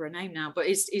can't remember her name now, but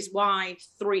his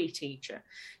Y3 teacher,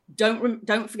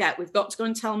 don't forget, we've got to go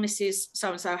and tell Mrs.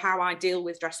 So-and-so how I deal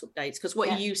with dress-up dates. Because what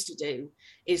he used to do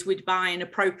is we'd buy an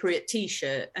appropriate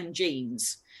T-shirt and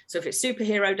jeans. So if it's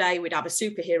superhero day, we'd have a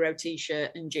superhero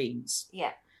T-shirt and jeans.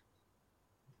 Yeah.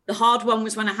 The hard one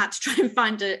was when I had to try and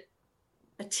find a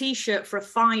T-shirt for a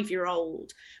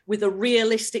 5-year-old with a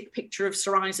realistic picture of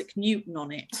Sir Isaac Newton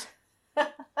on it.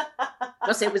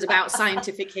 Because it was about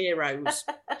scientific heroes.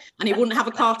 And he wouldn't have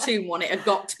a cartoon one. It had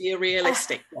got to be a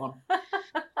realistic one.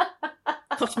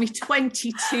 It cost me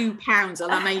 £22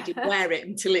 and I made him wear it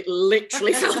until it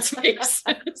literally fell to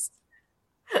pieces.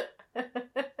 But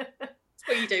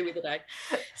do with the day?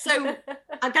 So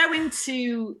I go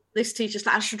into this teacher's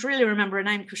class. I should really remember her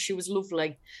name because she was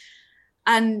lovely.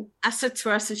 And I said to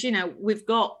her, I said, you know, we've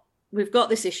got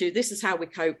this issue. This is how we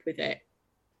cope with it.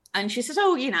 And she says,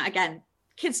 oh, you know, again,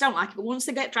 kids don't like it, but once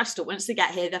they get dressed up, once they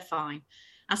get here, they're fine.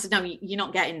 I said, no, you're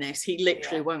not getting this. He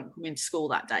literally won't come into school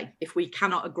that day if we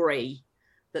cannot agree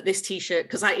that this T-shirt,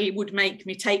 because it would make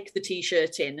me take the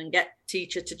T-shirt in and get the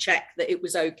teacher to check that it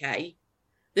was okay.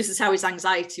 This is how his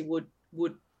anxiety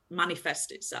would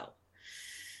manifest itself.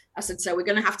 I said, so we're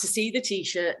going to have to see the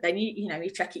T-shirt. Then you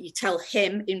check it. You tell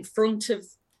him in front of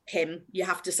him. You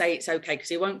have to say it's okay because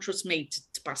he won't trust me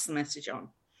to pass the message on.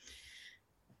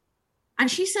 And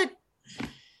she said,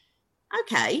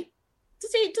 okay.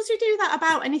 Does he do that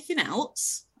about anything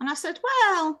else? And I said,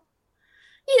 well,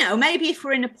 you know, maybe if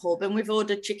we're in a pub and we've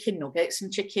ordered chicken nuggets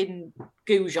and chicken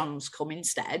goujons come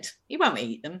instead, he won't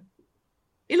eat them.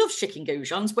 He loves chicken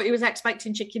goujons, but he was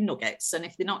expecting chicken nuggets. And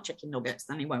if they're not chicken nuggets,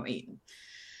 then he won't eat them.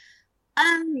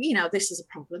 And, you know, this is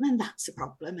a problem and that's a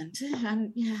problem. And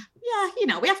yeah, you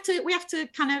know, we have to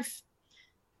kind of,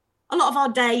 a lot of our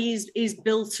day is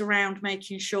built around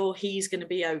making sure he's going to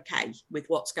be okay with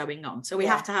what's going on. So we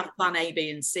have to have plan A, B,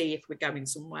 and C if we're going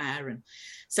somewhere. And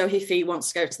so if he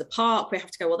wants to go to the park, we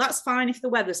have to go, well, that's fine if the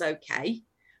weather's okay,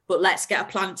 but let's get a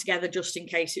plan together just in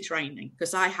case it's raining.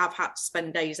 Because I have had to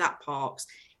spend days at parks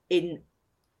in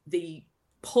the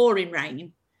pouring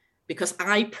rain because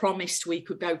I promised we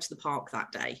could go to the park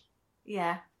that day.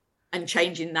 Yeah. And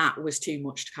changing that was too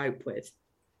much to cope with.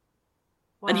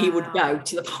 Wow. And he would go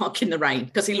to the park in the rain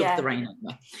because he loved the rain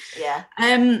anyway. Yeah.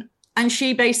 And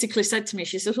she basically said to me,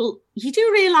 she said, well, you do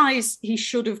realise he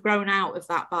should have grown out of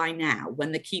that by now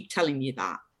when they keep telling you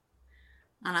that.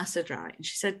 And I said, right. And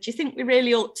she said, do you think we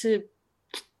really ought to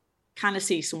kind of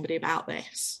see somebody about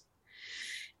this?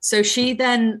 So she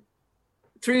then,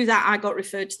 through that, I got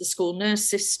referred to the school nurse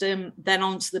system, then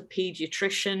on to the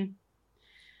paediatrician.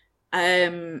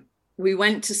 We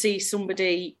went to see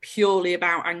somebody purely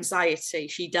about anxiety.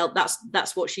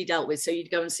 That's what she dealt with. So you'd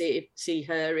go and see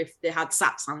her if they had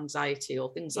SATS anxiety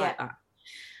or things like that.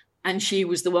 And she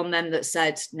was the one then that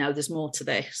said, no, there's more to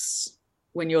this.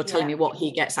 When you're telling me what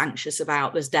he gets anxious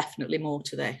about, there's definitely more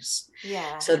to this.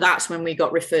 Yeah. So that's when we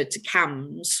got referred to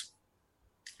CAMHS.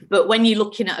 But when you're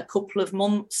looking at a couple of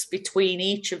months between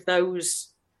each of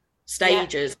those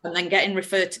stages and then getting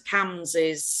referred to CAMHS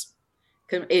is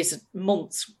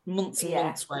months and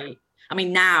months wait. I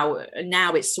mean, now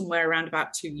it's somewhere around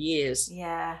about 2 years.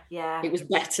 Yeah. It was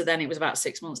better then. It was about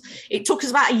 6 months. It took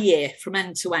us about a year from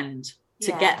end to end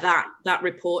to get that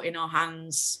report in our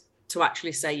hands to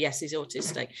actually say, yes, he's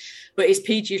autistic. But his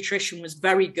paediatrician was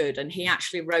very good. And he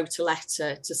actually wrote a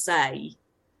letter to say,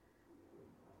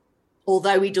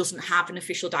 although he doesn't have an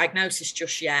official diagnosis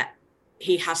just yet,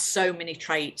 he has so many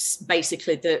traits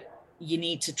basically that you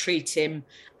need to treat him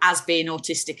as being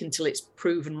autistic until it's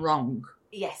proven wrong.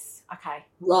 Yes. Okay.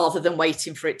 Rather than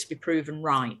waiting for it to be proven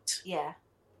right. Yeah.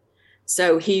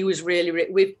 So he was really,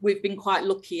 we've been quite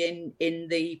lucky in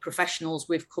the professionals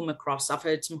we've come across. I've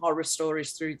heard some horror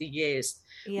stories through the years.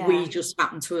 Yeah. We just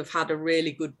happen to have had a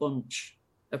really good bunch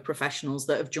of professionals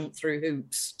that have jumped through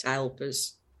hoops to help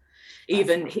us.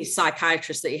 Even his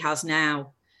psychiatrist that he has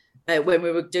now, when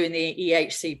we were doing the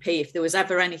EHCP, if there was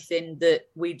ever anything that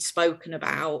we'd spoken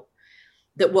about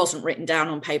that wasn't written down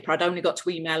on paper, I'd only got to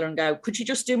email her and go, could you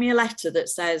just do me a letter that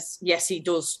says, yes, he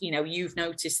does, you know, you've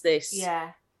noticed this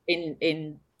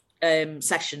in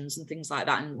sessions and things like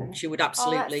that. And she would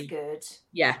absolutely. Oh, that's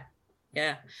good.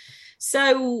 Yeah.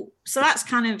 So that's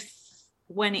kind of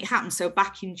when it happened. So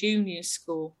back in junior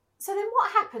school. So then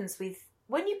what happens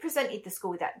when you presented the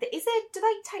school with that, do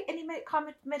they take any kind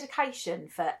of medication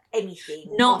for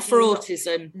anything? Not for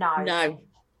autism. No.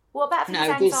 What about for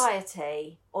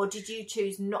anxiety? Or did you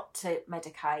choose not to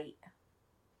medicate?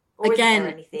 Or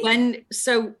again,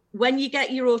 when you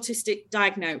get your autistic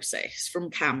diagnosis from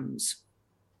CAMHS,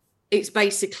 it's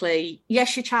basically,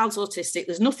 yes, your child's autistic.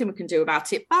 There's nothing we can do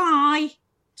about it. Bye.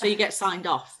 So you get signed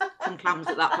off from CAMHS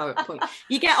at that point.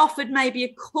 You get offered maybe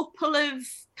a couple of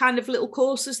kind of little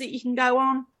courses that you can go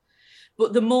on.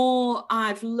 But the more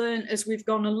I've learned as we've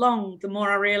gone along, the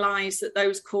more I realise that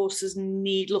those courses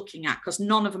need looking at, because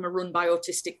none of them are run by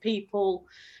autistic people.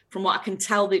 From what I can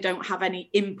tell, they don't have any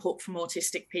input from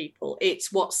autistic people.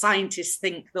 It's what scientists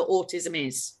think that autism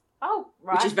is. Oh,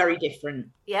 right. Which is very different.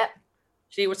 Yep.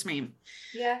 See what I mean?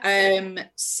 Yeah.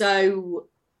 So,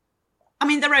 I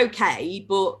mean, they're okay,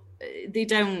 but they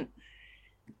don't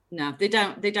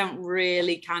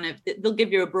really kind of, they'll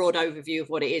give you a broad overview of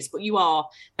what it is, but you are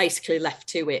basically left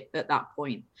to it at that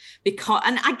point.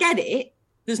 And I get it.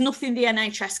 There's nothing the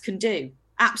NHS can do.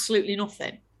 Absolutely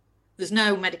nothing. There's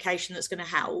no medication that's going to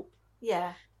help.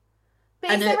 Yeah.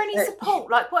 But is there any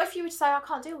support? Like, what if you would say, I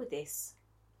can't deal with this?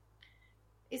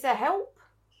 Is there help?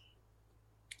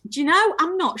 Do you know?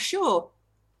 I'm not sure.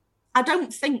 I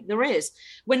don't think there is.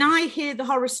 When I hear the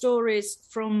horror stories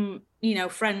from, you know,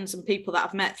 friends and people that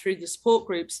I've met through the support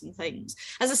groups and things,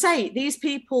 as I say, these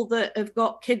people that have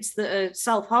got kids that are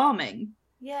self-harming,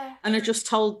 and are just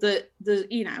told that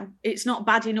you know, it's not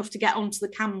bad enough to get onto the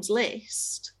CAMHS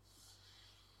list.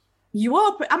 You've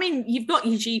got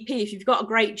your GP. If you've got a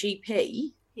great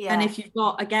GP, and if you've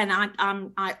got, again,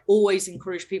 I always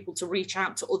encourage people to reach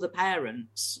out to other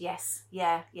parents. Yes,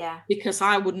 yeah. Because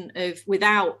I wouldn't have,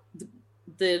 without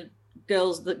the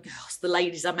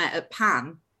ladies I met at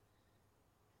PAN,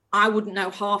 I wouldn't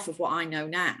know half of what I know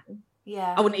now.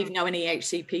 Yeah. I wouldn't even know an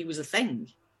EHCP was a thing.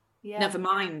 Yeah. Never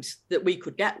mind that we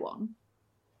could get one.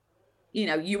 You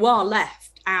know, you are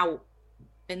left out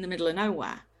in the middle of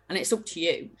nowhere, and it's up to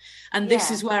you. And this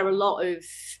is where a lot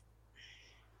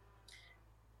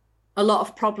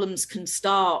of problems can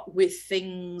start, with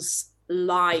things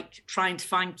like trying to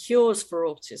find cures for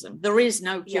autism. There is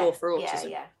no cure for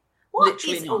autism. Yeah. What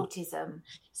is autism?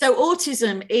 So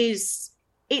autism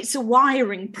it's a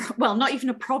wiring, well, not even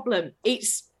a problem.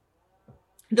 It's,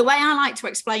 the way I like to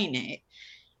explain it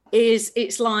is,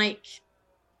 it's like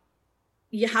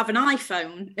you have an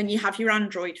iPhone and you have your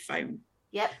Android phone.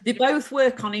 Yep. They both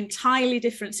work on entirely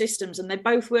different systems, and they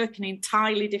both work in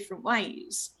entirely different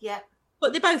ways. Yep.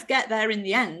 But they both get there in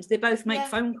the end. They both make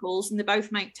phone calls and they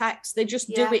both make texts. They just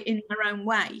do it in their own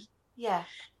way. Yeah.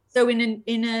 So in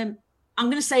a I'm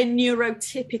going to say a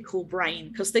neurotypical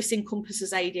brain, because this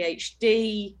encompasses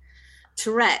ADHD,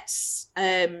 Tourette's,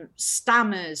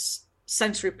 stammers,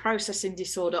 sensory processing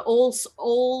disorder, all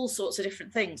sorts of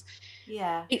different things.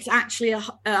 Yeah. It's actually a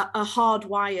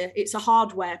hardwire. It's a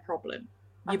hardware problem.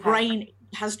 Your brain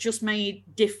has just made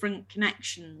different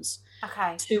connections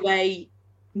to a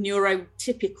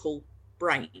neurotypical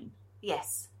brain.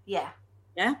 Yes. Yeah.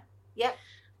 Yeah. Yep.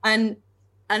 And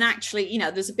actually, you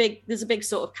know, there's a big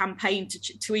sort of campaign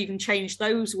to even change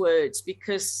those words,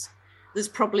 because there's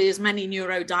probably as many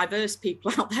neurodiverse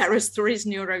people out there as there is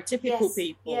neurotypical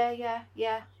people.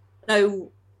 Yeah.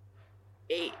 So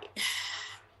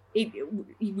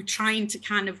we're trying to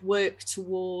kind of work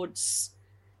towards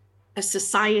a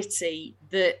society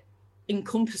that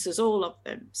encompasses all of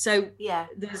them. So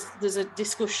there's a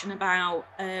discussion about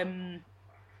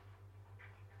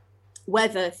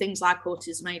whether things like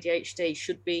autism, ADHD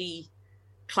should be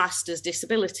classed as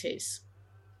disabilities.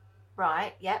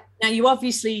 Right. Yep. Now, you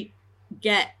obviously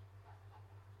get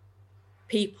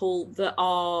people that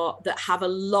have a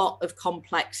lot of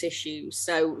complex issues.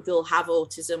 So they'll have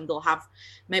autism, they'll have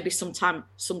maybe some type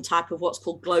of what's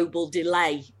called global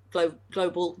development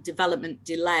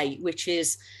delay, which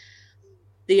is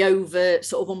the over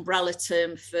sort of umbrella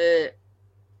term for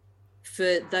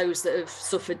those that have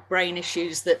suffered brain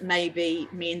issues that maybe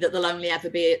mean that they'll only ever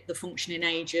be at the functioning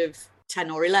age of 10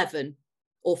 or 11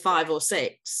 or 5 or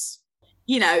 6,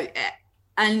 you know.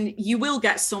 And you will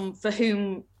get some for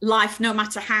whom life, no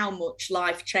matter how much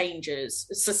life changes,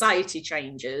 society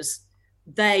changes,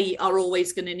 they are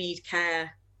always going to need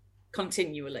care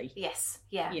continually. Yes.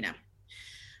 Yeah. You know,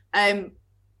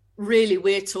 really,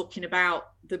 we're talking about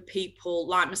the people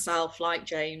like myself, like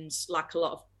James, like a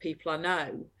lot of people I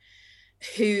know,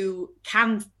 who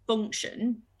can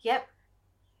function. Yep.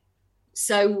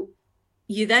 So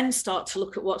you then start to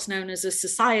look at what's known as a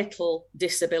societal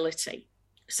disability.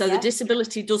 So the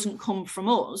disability doesn't come from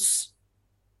us.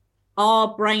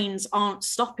 Our brains aren't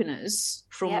stopping us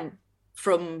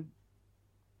from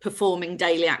performing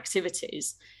daily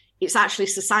activities. It's actually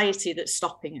society that's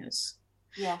stopping us.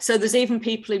 Yeah. So there's even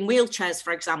people in wheelchairs,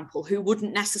 for example, who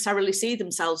wouldn't necessarily see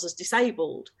themselves as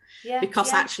disabled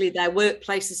because actually their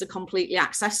workplaces are completely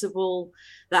accessible,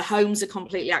 their homes are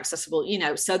completely accessible, you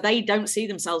know, so they don't see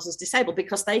themselves as disabled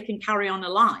because they can carry on a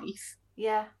life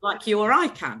like you or I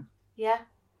can. Yeah.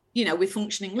 You know, with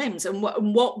functioning limbs. And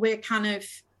what we're kind of,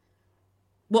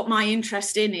 what my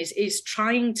interest in is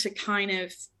trying to kind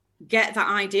of get that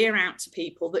idea out to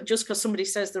people that just because somebody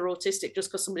says they're autistic, just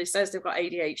because somebody says they've got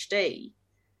ADHD,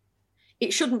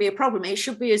 it shouldn't be a problem. It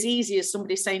should be as easy as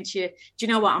somebody saying to you, do you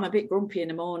know what, I'm a bit grumpy in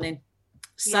the morning.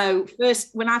 So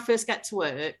when I first get to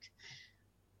work,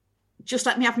 just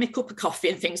let me have my cup of coffee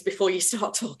and things before you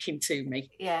start talking to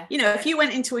me. Yeah. You know, if you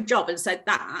went into a job and said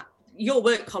that, your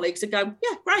work colleagues would go,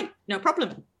 yeah, great, no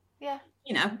problem. Yeah.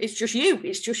 You know, it's just you,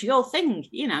 it's just your thing,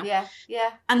 you know. Yeah.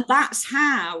 Yeah. And that's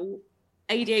how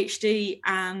ADHD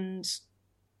and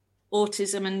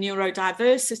autism and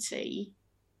neurodiversity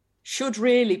should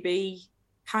really be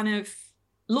kind of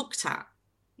looked at.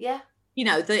 Yeah. You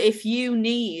know, that if you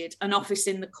need an office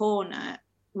in the corner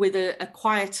with a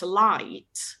quieter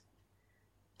light,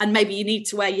 and maybe you need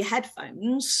to wear your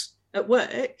headphones at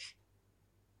work,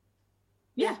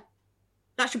 yeah,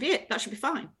 that should be it. That should be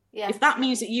fine. Yeah. If that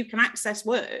means that you can access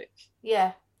work,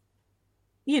 Yeah.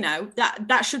 you know,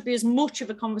 that should be as much of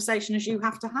a conversation as you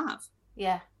have to have.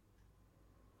 Yeah.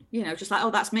 You know, just like,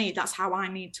 oh, that's me. That's how I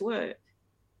need to work.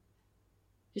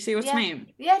 You see what I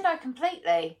mean? Yeah, no,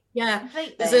 completely. Yeah.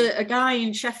 Completely. There's a guy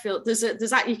in Sheffield.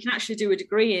 You can actually do a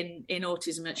degree in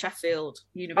autism at Sheffield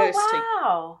University. Oh,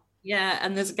 wow. Yeah,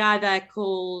 and there's a guy there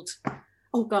called,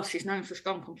 oh gosh, his name's just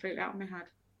gone completely out of my head.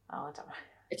 Oh, I don't know.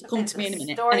 It'll come to me in a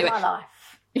minute. Story Anyway. of my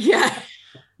life. Yeah.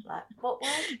 Like, what?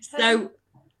 So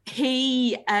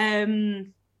he's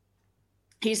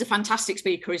a fantastic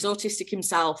speaker. He's autistic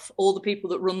himself. All the people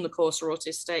that run the course are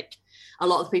autistic. A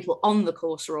lot of the people on the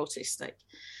course are autistic.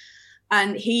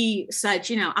 And he said,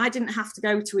 you know, I didn't have to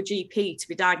go to a GP to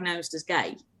be diagnosed as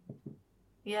gay.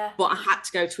 Yeah. But I had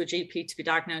to go to a GP to be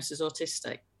diagnosed as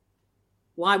autistic.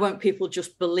 Why won't people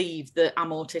just believe that I'm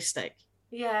autistic?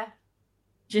 Yeah.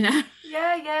 Do you know?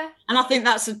 Yeah, yeah. And I think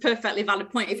that's a perfectly valid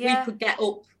point. If Yeah. we could get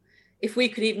up, if we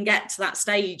could even get to that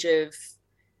stage of,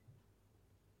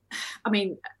 I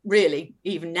mean, really,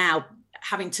 even now,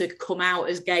 having to come out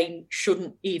as gay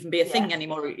shouldn't even be a thing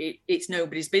anymore. It's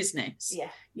nobody's business.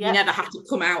 Yeah. You never have to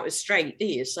come out as straight, do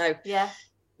you? So, Yeah.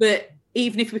 but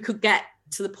even if we could get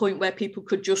to the point where people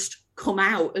could just come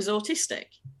out as autistic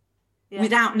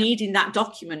without needing that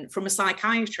document from a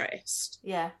psychiatrist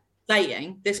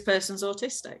saying this person's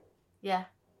autistic. Yeah.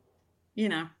 You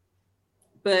know,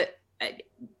 but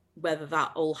whether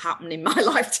that all happened in my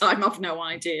lifetime, I've no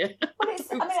idea. Well,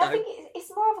 I think it's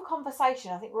more of a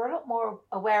conversation. I think we're a lot more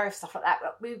aware of stuff like that.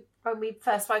 When we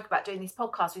first spoke about doing this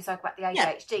podcast, we spoke about the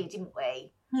ADHD, didn't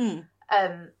we?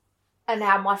 And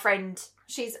now my friend,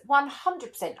 she's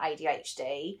 100%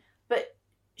 ADHD, but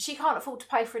she can't afford to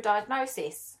pay for a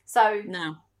diagnosis. So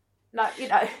no, you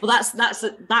know. Well,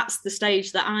 that's the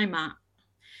stage that I'm at.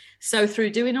 So through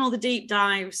doing all the deep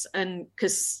dives, and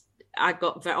because I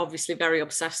got obviously very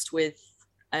obsessed with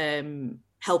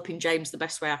helping James the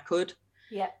best way I could.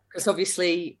 Yeah. Because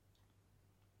obviously,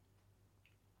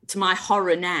 to my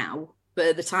horror now, but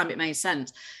at the time it made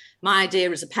sense, my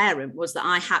idea as a parent was that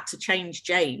I had to change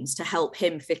James to help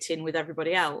him fit in with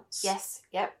everybody else. Yes.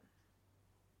 Yep.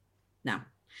 No.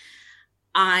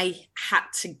 I had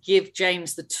to give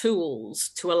James the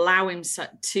tools to allow him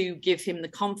to give him the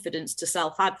confidence to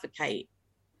self-advocate,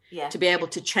 to be able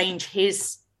to change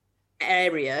his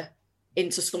area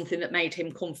into something that made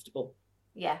him comfortable.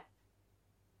 Yeah.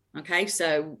 Okay,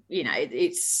 so, you know,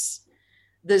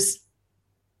 there's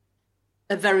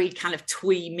a very kind of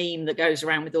twee meme that goes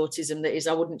around with autism that is,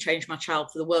 I wouldn't change my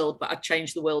child for the world, but I'd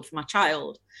change the world for my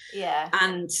child. Yeah.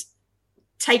 And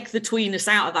take the tweeness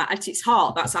out of that. At its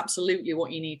heart, that's absolutely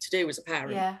what you need to do as a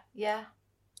parent. Yeah, yeah.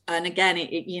 And again,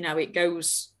 it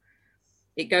goes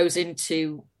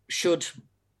into should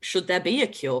there be a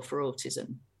cure for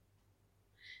autism?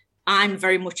 I'm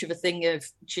very much of a thing of,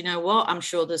 do you know what? I'm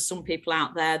sure there's some people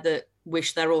out there that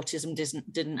wish their autism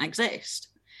didn't exist.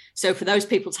 So for those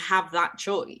people to have that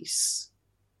choice,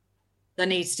 there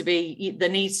needs to be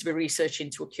research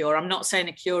into a cure. I'm not saying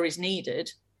a cure is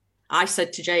needed. I say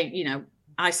to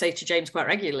James quite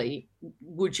regularly,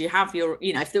 would you have your,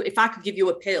 if I could give you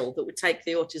a pill that would take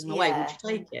the autism away, would you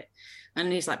take it?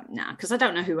 And he's like, nah, because I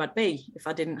don't know who I'd be if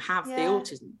I didn't have the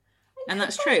autism. And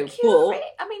that's true. But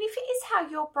I mean, if it is how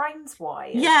your brain's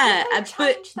wired,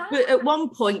 but at one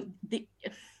point,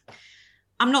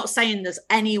 I'm not saying there's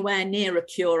anywhere near a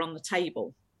cure on the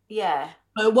table. Yeah.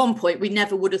 But at one point, we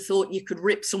never would have thought you could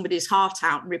rip somebody's heart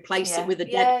out and replace it with a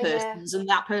dead person's, and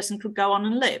that person could go on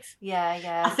and live. Yeah,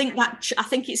 yeah. I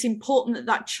think it's important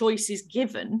that choice is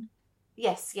given.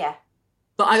 Yes, yeah.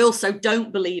 But I also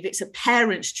don't believe it's a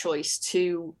parent's choice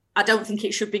to. I don't think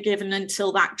it should be given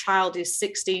until that child is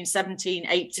 16, 17,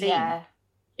 18. Yeah.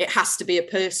 It has to be a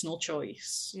personal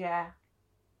choice. Yeah.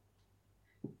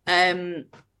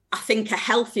 I think a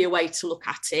healthier way to look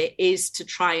at it is to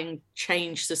try and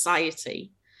change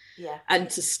society. Yeah. And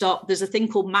to stop. There's a thing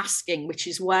called masking, which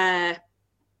is where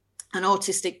an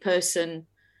autistic person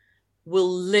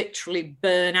will literally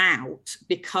burn out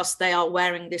because they are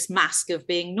wearing this mask of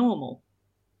being normal.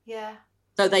 Yeah.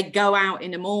 So they go out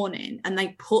in the morning and they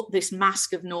put this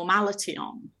mask of normality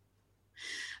on.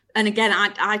 And again,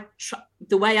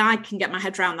 the way I can get my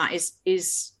head around that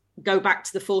is go back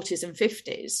to the 40s and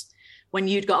 50s when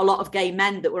you'd got a lot of gay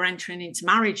men that were entering into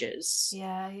marriages.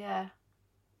 Yeah, yeah.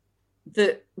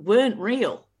 That weren't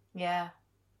real. Yeah.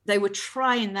 They were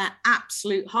trying their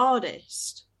absolute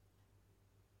hardest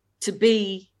to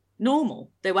be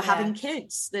normal. They were Yeah. having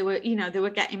kids. They were, they were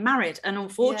getting married. And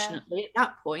unfortunately, at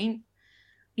that point,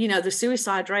 the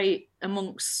suicide rate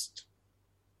amongst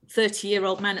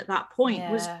 30-year-old men at that point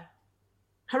was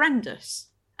horrendous.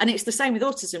 And it's the same with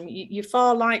autism. You're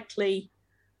far likely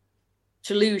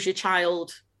to lose your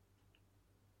child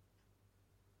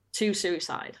to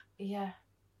suicide. Yeah.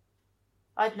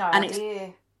 I had no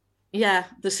idea.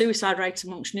 The suicide rate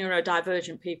amongst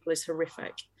neurodivergent people is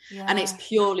horrific. Yeah. And it's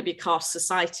purely because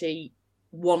society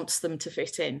wants them to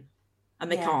fit in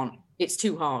and they can't. It's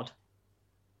too hard.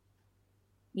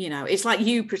 It's like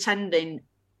you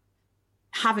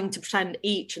having to pretend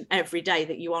each and every day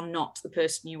that you are not the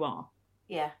person you are.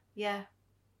 Yeah.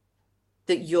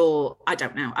 That you're, I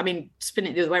don't know. I mean, spin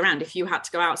it the other way around. If you had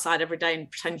to go outside every day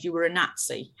and pretend you were a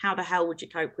Nazi, how the hell would you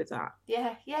cope with that?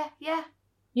 Yeah.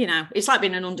 It's like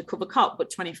being an undercover cop,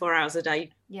 but 24 hours a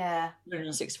day. Yeah.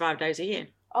 365 days a year.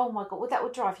 Oh my God. Well, that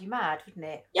would drive you mad, wouldn't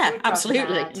it? Yeah,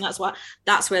 absolutely. And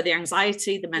that's where the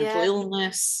anxiety, the mental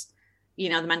illness, the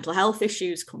mental health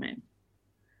issues come in.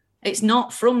 It's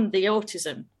not from the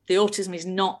autism. The autism is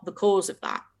not the cause of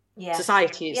that. Yeah.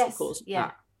 Society is the cause of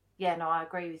that. Yeah, no, I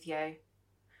agree with you.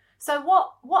 So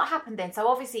what happened then? So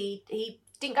obviously he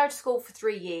didn't go to school for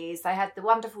 3 years. They had the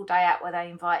wonderful day out where they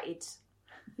invited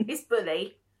his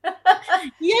bully.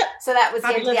 Yeah. So that was the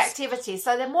end of the activities.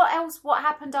 So then what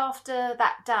happened after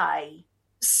that day?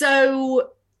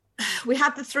 So we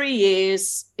had the 3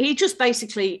 years. He just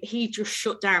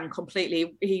shut down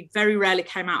completely. He very rarely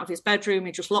came out of his bedroom.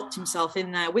 He just locked himself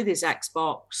in there with his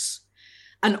Xbox.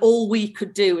 And all we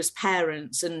could do as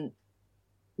parents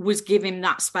was give him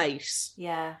that space.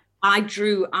 Yeah.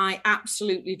 I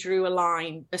absolutely drew a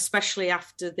line, especially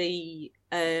after the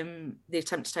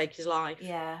attempt to take his life.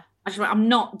 Yeah. I just went, I'm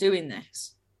not doing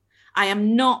this. I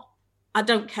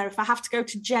don't care if I have to go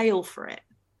to jail for it.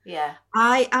 Yeah.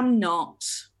 I am not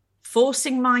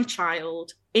forcing my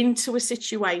child into a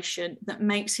situation that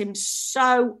makes him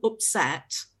so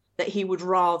upset that he would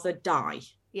rather die.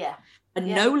 Yeah. And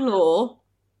no law,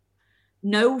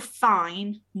 no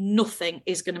fine, nothing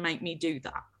is going to make me do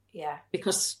that. Yeah.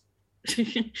 Because,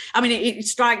 I mean, it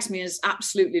strikes me as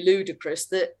absolutely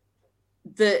ludicrous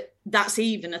that's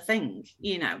even a thing,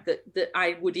 that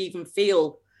I would even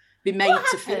be made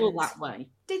to feel that way.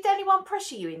 Did anyone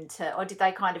pressure you into, or did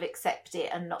they kind of accept it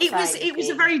and not? It was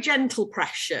a very gentle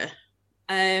pressure,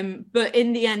 but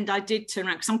in the end, I did turn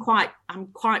around because I'm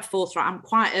quite forthright. I'm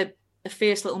quite a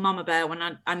fierce little mama bear when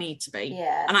I need to be,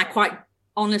 and I quite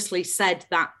honestly said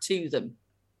that to them.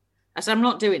 I said, I'm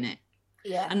not doing it.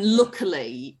 Yeah, and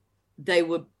luckily they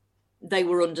were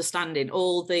understanding.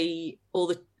 All the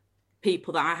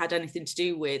people that I had anything to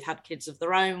do with had kids of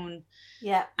their own,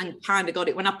 and kind of got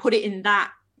it when I put it in that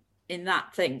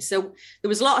thing. So there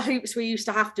was a lot of hoops we used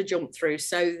to have to jump through.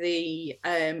 So the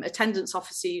attendance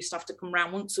officer used to have to come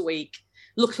round once a week.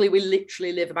 Luckily, we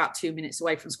literally live about 2 minutes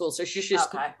away from school, so she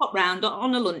just pop round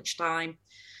on a lunchtime.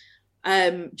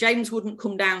 James wouldn't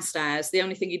come downstairs. The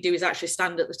only thing he'd do is actually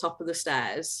stand at the top of the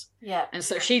stairs. Yeah. And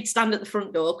so she'd stand at the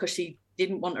front door because she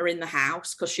didn't want her in the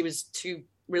house because she was too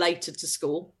related to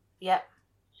school. Yeah.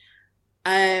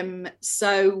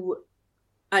 So,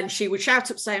 and she would shout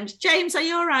upstairs, James, are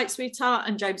you all right, sweetheart?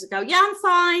 And James would go, yeah, I'm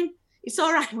fine. It's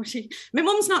all right. My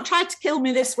mum's not tried to kill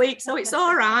me this week, so it's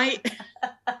all right.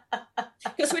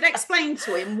 Because we'd explained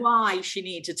to him why she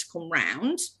needed to come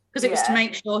round, because it was to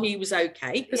make sure he was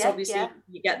okay. Because obviously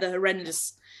you get the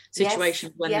horrendous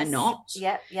situations when they're not.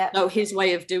 Yeah, yeah. So his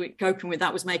way of coping with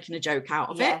that was making a joke out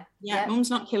of it. Yeah, mum's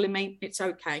not killing me. It's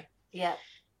okay. Yeah.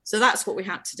 So that's what we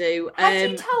had to do.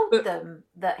 Had you told them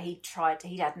that he'd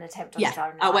had an attempt on his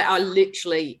own life? I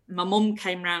literally, my mum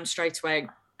came round straight away,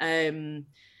 and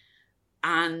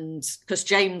because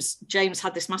James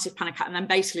had this massive panic attack and then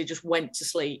basically just went to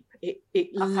sleep.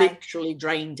 It literally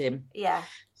drained him. Yeah.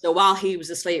 So while he was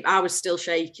asleep, I was still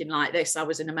shaking like this. I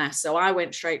was in a mess. So I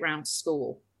went straight round to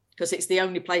school because it's the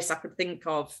only place I could think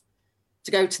of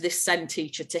to go to this SEND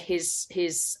teacher, to his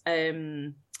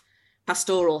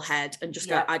pastoral head, and just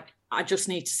go, I just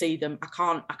need to see them. I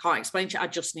can't explain to you. I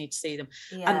just need to see them.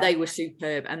 Yeah. And they were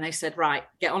superb. And they said, right,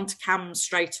 get onto CAMHS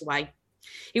straight away.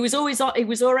 He was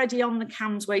already on the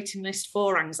CAMHS waiting list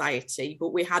for anxiety, but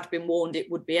we had been warned it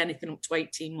would be anything up to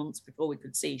 18 months before we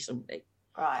could see somebody.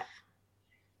 Right.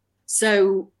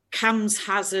 So CAMHS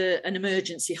has an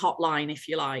emergency hotline, if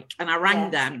you like. And I rang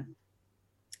them.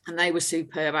 And they were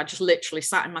superb. I just literally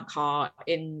sat in my car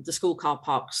in the school car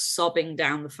park, sobbing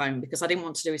down the phone, because I didn't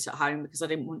want to do it at home, because I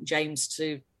didn't want James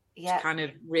to kind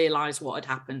of realise what had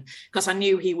happened, because I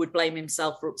knew he would blame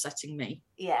himself for upsetting me.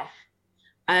 Yeah.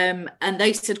 And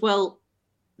they said,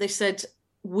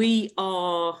 we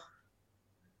are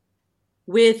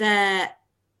we're there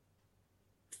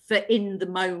for in the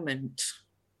moment.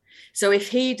 So if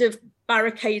he'd have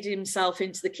barricaded himself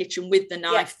into the kitchen with the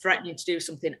knife, threatening to do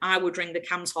something, I would ring the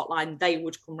CAMHS hotline. They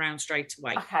would come round straight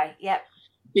away. Okay, yep.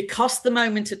 Because the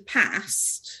moment had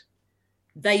passed,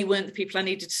 they weren't the people I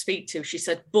needed to speak to. She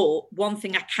said, but one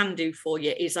thing I can do for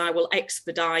you is I will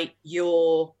expedite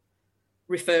your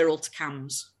referral to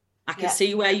CAMHS. I can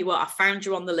see where you are. I found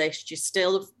you on the list. You're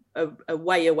still a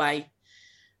way away,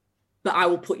 but I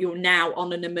will put you now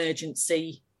on an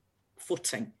emergency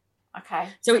footing. Okay.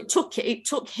 So it took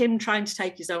him trying to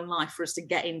take his own life for us to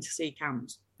get in to see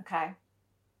CAMHS. Okay.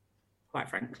 Quite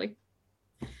frankly.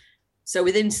 So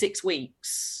within 6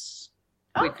 weeks,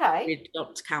 we'd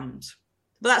got to CAMHS.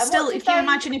 But that's still, if you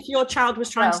imagine if your child was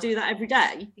trying to do that every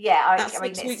day. Yeah, that's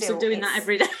 6 weeks of doing that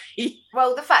every day.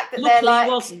 Well, the fact that Luckily they're like,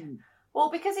 he wasn't. Well,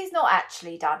 because he's not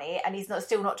actually done it and he's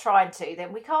still not trying to,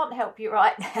 then we can't help you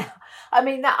right now. I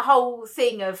mean, that whole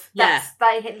thing of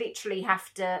they literally have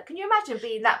to. Can you imagine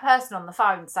being that person on the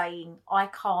phone saying, "I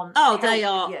can't"? Oh, help they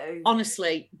are you.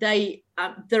 Honestly,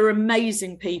 they're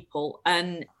amazing people,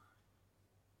 and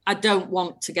I don't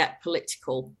want to get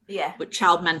political. Yeah, but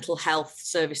child mental health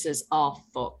services are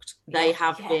fucked. They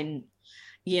have been,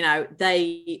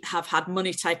 they have had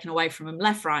money taken away from them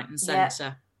left, right, and centre.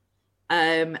 Yeah.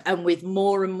 And with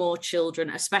more and more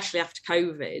children, especially after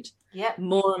COVID,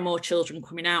 more and more children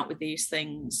coming out with these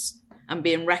things and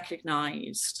being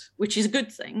recognised, which is a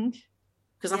good thing,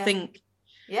 because I think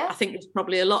there's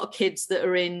probably a lot of kids that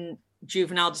are in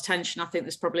juvenile detention. I think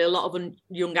there's probably a lot of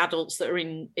young adults that are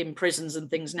in prisons and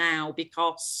things now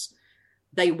because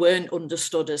they weren't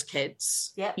understood as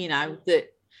kids. That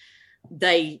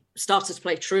they started to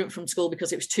play truant from school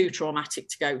because it was too traumatic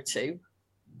to go to.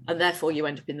 And therefore you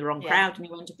end up in the wrong crowd and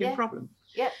you end up in problems.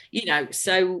 Yeah.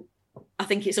 So I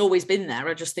think it's always been there.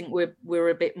 I just think we're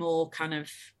a bit more kind of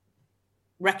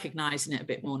recognising it a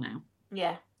bit more now.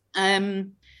 Yeah.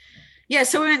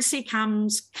 So we went to see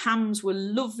CAMHS. CAMHS were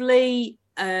lovely.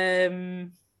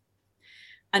 And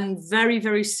very,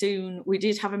 very soon we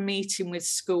did have a meeting with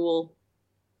school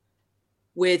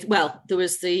there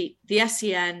was the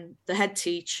SEN, the head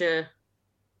teacher,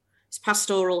 his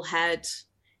pastoral head,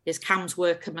 his CAMHS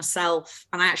worker, myself,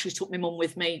 and I actually took my mum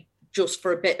with me just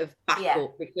for a bit of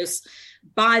backup because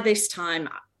by this time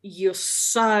you're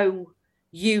so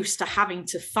used to having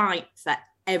to fight for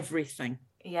everything.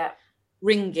 Yeah.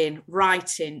 Ringing,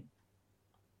 writing,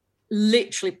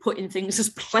 literally putting things as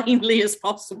plainly as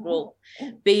possible.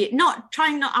 I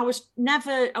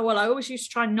always used to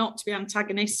try not to be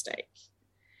antagonistic,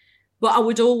 but I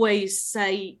would always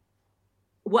say,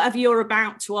 whatever you're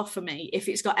about to offer me, if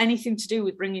it's got anything to do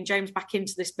with bringing James back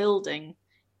into this building,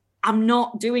 I'm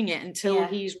not doing it until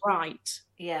he's right.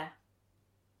 Yeah.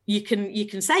 You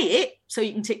can say it so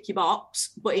you can tick your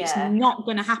box, but it's not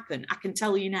going to happen. I can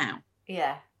tell you now.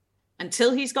 Yeah.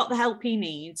 Until he's got the help he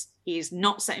needs, he is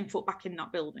not setting foot back in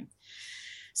that building.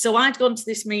 So I'd gone to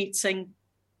this meeting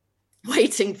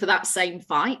waiting for that same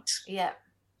fight. Yeah.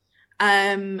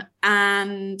 And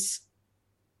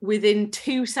within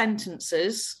 2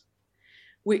 sentences,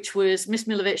 which was Miss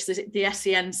Milovich, the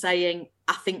SEN, saying,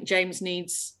 I think James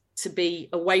needs to be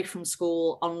away from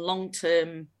school on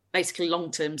long-term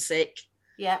sick.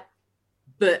 Yeah.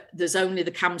 But there's only the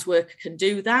CAMHS worker can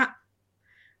do that.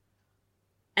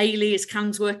 Ailey is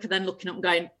CAMHS worker, then looking up and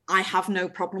going, I have no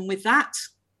problem with that.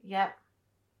 Yeah.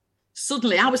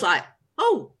 Suddenly I was like,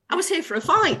 oh, I was here for a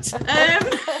fight. I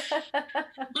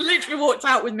literally walked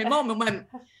out with my mum and went,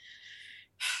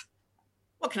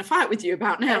 what can I fight with you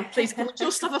about now? Please, can we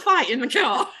just have a fight in the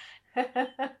car?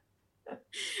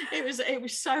 It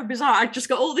was so bizarre. I just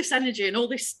got all this energy and all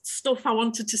this stuff I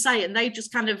wanted to say, and they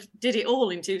just kind of did it all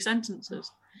in 2 sentences.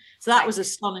 So that was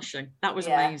astonishing. That was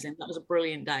amazing. That was a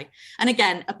brilliant day. And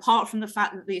again, apart from the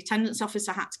fact that the attendance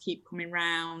officer had to keep coming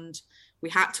round,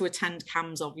 we had to attend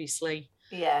CAMHS, obviously.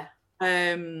 Yeah.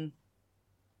 And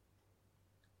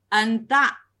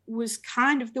that was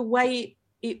kind of the way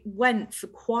it went for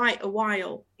quite a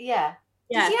while. Yeah.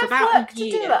 Yeah. Did you have work to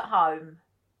do at home?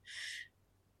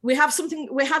 We had something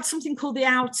called the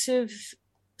out of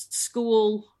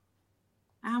school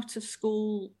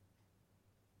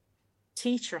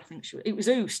teacher, I think it was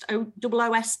OOST,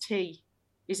 OOST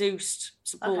is OOST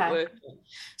support worker.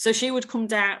 So she would come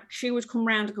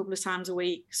round a couple of times a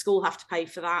week. School have to pay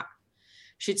for that.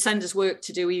 She'd send us work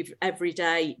to do every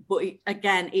day. But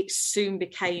it soon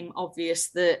became obvious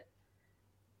that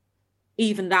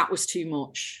even that was too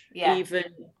much. Yeah. Even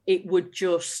it would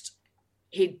just,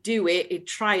 he'd do it, he'd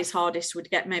try his hardest, would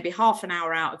get maybe half an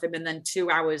hour out of him and then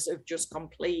 2 hours of just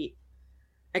complete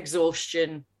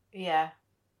exhaustion. Yeah.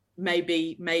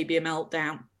 Maybe a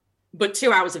meltdown. but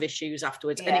 2 hours of issues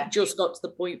afterwards. And it just got to the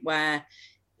point where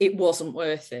it wasn't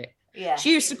worth it. Yeah.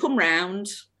 She used to come round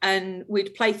and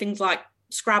we'd play things like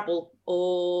Scrabble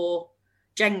or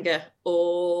Jenga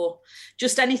or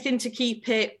just anything to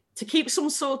keep some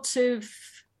sort of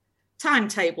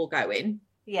timetable going.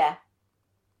 Yeah.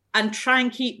 And try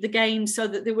and keep the game so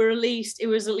that it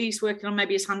was at least working on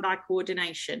maybe his hand-eye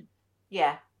coordination.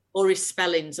 Yeah. Or his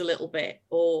spellings a little bit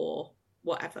or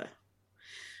whatever.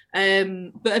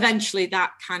 But eventually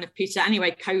that kind of petered.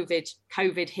 Anyway,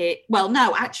 COVID hit. Well,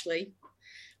 no, actually,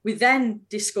 we then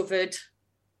discovered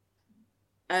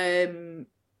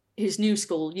his new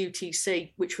school,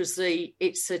 UTC, which was they're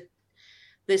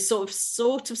sort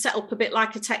of set up a bit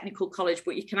like a technical college,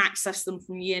 but you can access them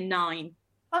from year 9.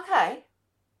 Okay.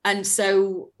 And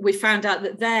so we found out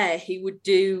that there he would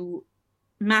do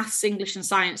maths, English and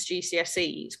science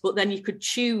GCSEs, but then you could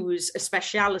choose a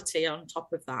speciality on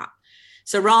top of that.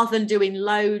 So rather than doing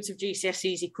loads of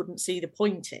GCSEs he couldn't see the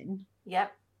point in,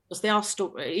 yep, because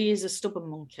he is a stubborn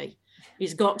monkey.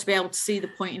 He's got to be able to see the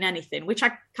point in anything, which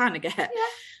I kind of get. Yeah.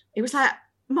 It was like,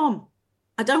 Mom,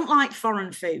 I don't like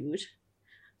foreign food,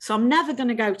 so I'm never going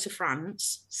to go to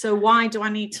France. So why do I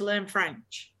need to learn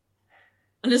French?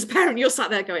 And as a parent, you're sat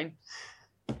there going,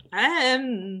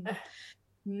 don't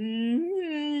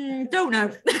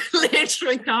know.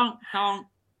 Literally can't,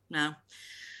 no.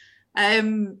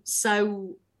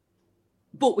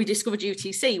 But we discovered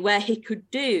UTC where he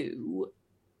could do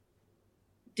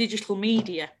digital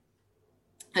media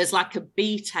as like a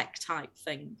BTEC type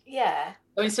thing. Yeah.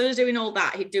 So instead of doing all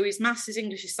that, he'd do his maths, his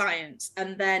English, his science,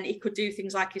 and then he could do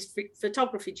things like his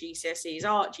photography GCSE, his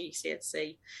art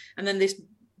GCSE, and then this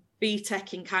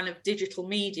BTEC in kind of digital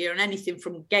media and anything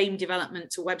from game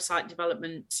development to website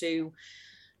development to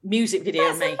music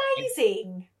video making. That's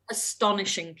amazing.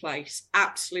 Astonishing place.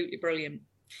 Absolutely brilliant.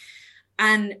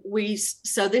 And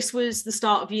so this was the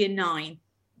start of year 9.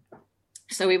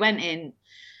 So we went in.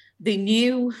 They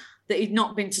knew that he'd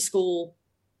not been to school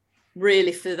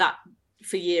really for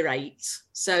year 8.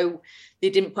 So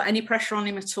they didn't put any pressure on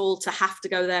him at all to have to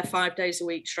go there 5 days a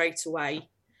week straight away.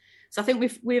 So I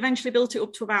think we eventually built it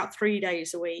up to about 3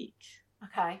 days a week.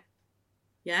 Okay.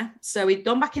 Yeah. So he'd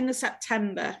gone back in the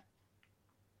September,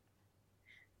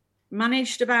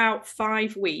 managed about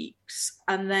 5 weeks,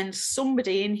 and then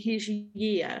somebody in his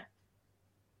year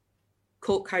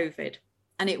caught COVID.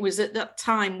 And it was at that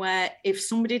time where if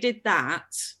somebody did that,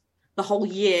 the whole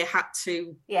year had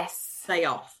to stay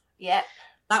off. Yep.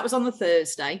 That was on the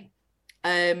Thursday.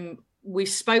 We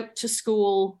spoke to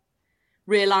school,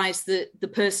 realised that the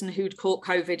person who'd caught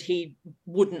COVID he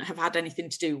wouldn't have had anything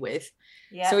to do with.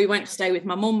 Yep. So he went to stay with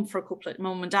my mum for a couple of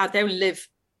mum and dad. They only live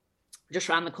just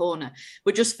around the corner,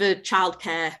 but just for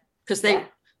childcare, because my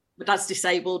dad's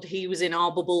disabled, he was in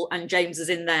our bubble and James is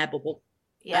in their bubble.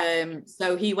 Yeah.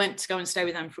 So he went to go and stay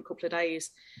with them for a couple of days.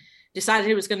 Decided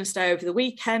he was going to stay over the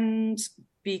weekend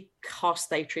because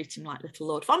they treat him like little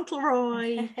Lord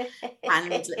Fauntleroy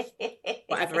and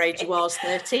whatever age he was,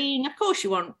 13. Of course you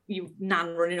want your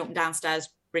nan running up and downstairs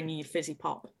bringing you fizzy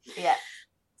pop. Yeah.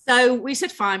 So we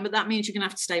said, fine, but that means you're going to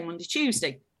have to stay Monday,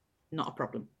 Tuesday. Not a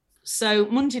problem. So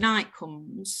Monday night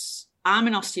comes. I'm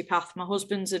an osteopath. My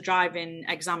husband's a driving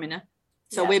examiner.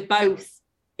 So we're both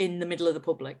in the middle of the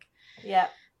public. Yeah.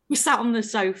 We sat on the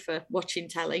sofa watching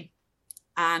telly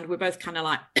and we're both kind of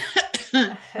like,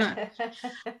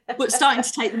 but starting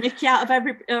to take the mickey out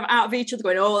of each other,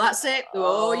 going, oh, that's it.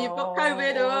 Oh, you've got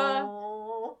COVID.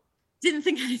 Oh. Didn't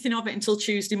think anything of it until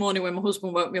Tuesday morning when my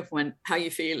husband woke me up and went, how are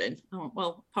you feeling? I went,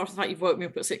 well, apart from the fact you've woke me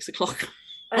up at 6 o'clock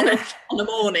on the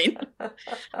morning,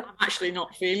 I'm actually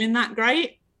not feeling that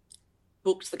great.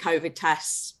 Booked the COVID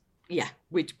tests. Yeah,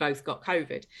 we'd both got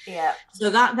COVID. Yeah. So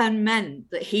that then meant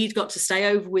that he'd got to stay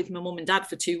over with my mum and dad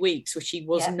for 2 weeks, which he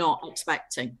was not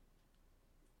expecting.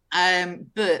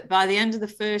 But by the end of the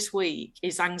first week,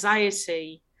 his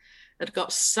anxiety had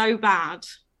got so bad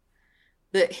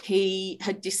that he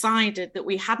had decided that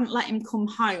we hadn't let him come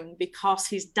home because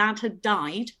his dad had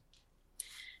died.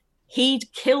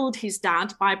 He'd killed his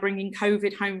dad by bringing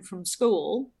COVID home from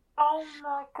school. Oh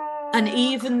my God. And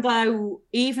even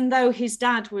though his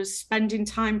dad was spending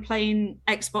time playing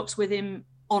Xbox with him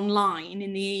online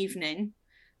in the evening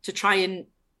to try and,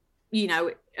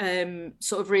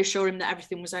 sort of reassure him that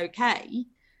everything was okay,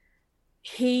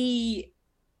 he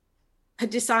had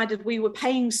decided we were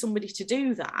paying somebody to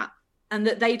do that and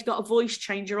that they'd got a voice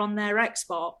changer on their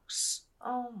Xbox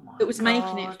that was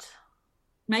making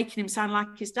him sound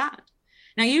like his dad.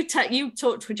 Now, you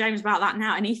talked to James about that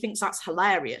now, and he thinks that's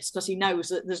hilarious because he knows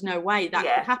that there's no way that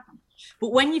could happen.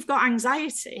 But when you've got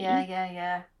anxiety,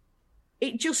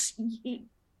 it just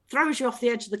throws you off the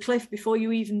edge of the cliff before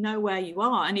you even know where you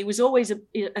are. And he was always a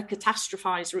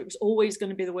catastrophizer. It was always going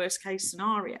to be the worst case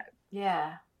scenario.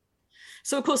 Yeah.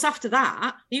 So, of course, after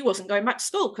that, he wasn't going back to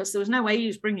school because there was no way he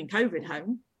was bringing COVID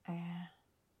home. Yeah.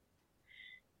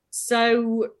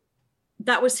 So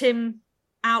that was him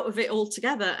out of it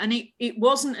altogether. And it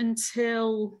wasn't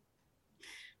until...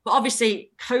 But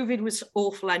obviously, COVID was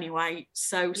awful anyway.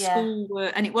 So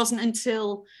and it wasn't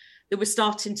until they were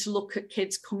starting to look at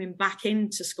kids coming back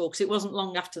into school, because it wasn't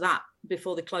long after that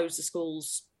before they closed the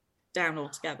schools down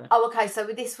altogether. Oh, okay. So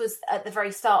this was at the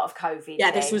very start of COVID.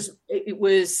 Yeah, then? it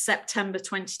was September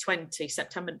 2020,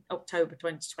 October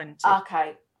 2020.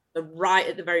 Okay. So right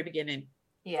at the very beginning.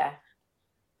 Yeah.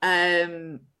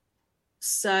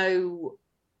 So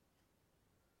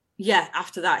yeah,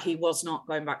 after that, he was not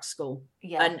going back to school.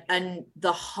 Yeah. And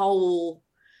the whole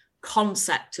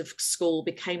concept of school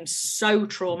became so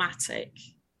traumatic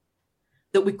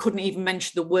that we couldn't even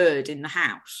mention the word in the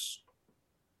house.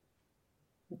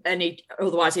 And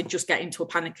otherwise he'd just get into a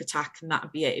panic attack and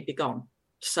that'd be it, it'd be gone.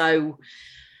 So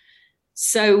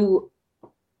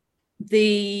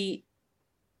the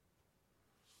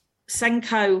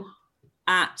Senko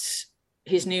at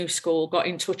his new school got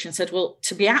in touch and said, well,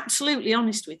 to be absolutely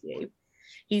honest with you,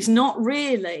 he's not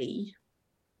really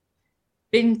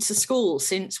been to school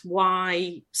since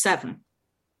Y7.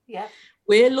 Yeah.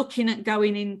 We're looking at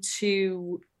going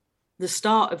into the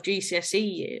start of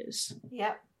GCSE years.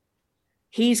 Yeah.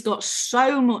 He's got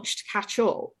so much to catch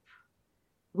up.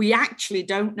 We actually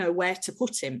don't know where to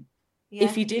put him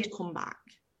if he did come back.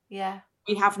 Yeah.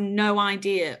 We have no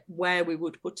idea where we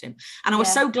would put him. And I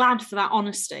was so glad for that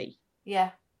honesty.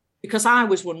 Yeah. Because I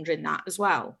was wondering that as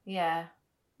well. Yeah.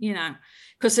 You know,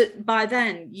 because by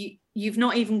then you've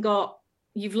not even got,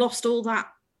 you've lost all that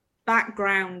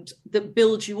background that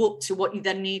builds you up to what you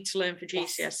then need to learn for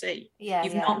GCSE. Yeah.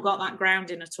 You've not got that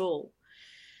grounding at all.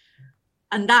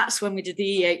 And that's when we did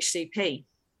the EHCP,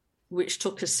 which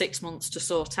took us 6 months to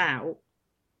sort out.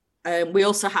 We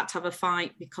also had to have a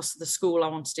fight because of the school I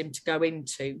wanted him to go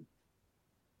into.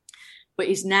 But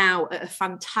he's now at a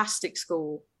fantastic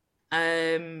school,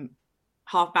 about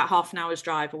half an hour's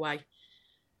drive away.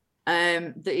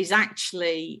 That is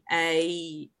actually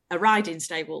a riding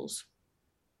stables.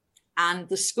 And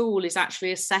the school is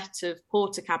actually a set of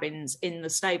porter cabins in the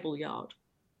stable yard.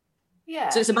 Yeah.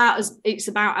 So it's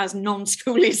about as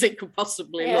non-school as it could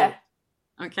possibly look.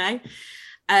 Okay.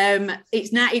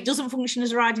 It doesn't function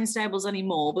as a riding stables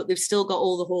anymore, but they've still got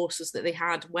all the horses that they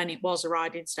had when it was a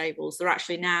riding stables. They're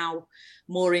actually now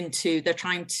more into, they're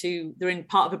in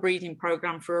part of a breeding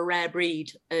program for a rare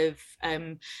breed of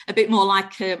a bit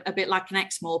like an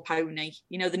Exmoor pony,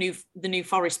 you know, the new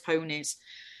forest ponies.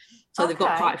 So they've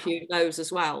got quite a few of those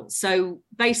as well. So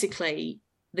basically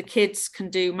the kids can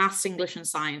do maths, English and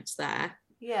science there.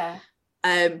 Yeah.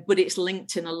 But it's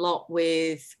linked in a lot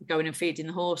with going and feeding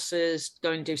the horses,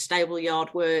 go and do stable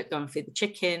yard work, go and feed the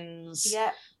chickens,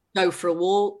 go for a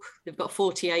walk. They've got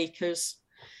 40 acres.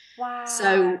 Wow.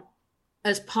 So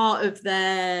as part of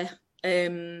their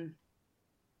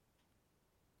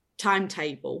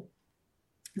timetable,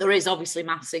 there is obviously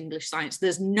maths, English, science.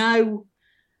 There's no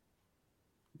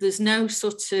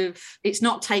sort of, it's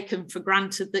not taken for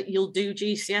granted that you'll do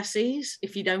GCSEs.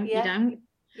 If you don't, you don't.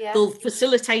 Yeah. They'll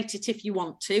facilitate it if you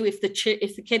want to. If the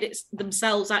kid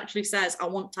themselves actually says, I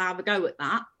want to have a go at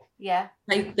that,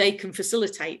 they can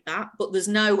facilitate that. But there's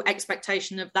no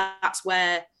expectation of that's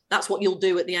what you'll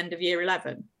do at the end of year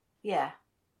 11. Yeah.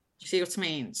 You see what I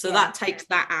mean? So that takes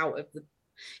that out of the.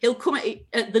 He'll come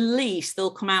at the least.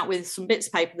 They'll come out with some bits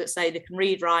of paper that say they can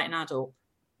read, write, and add up.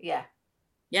 Yeah.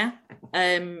 Yeah.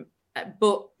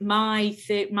 But my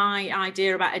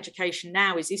idea about education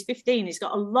now is he's 15. He's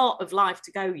got a lot of life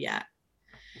to go yet.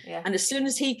 Yeah. And as soon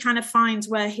as he kind of finds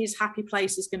where his happy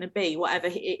place is going to be, whatever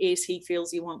it is he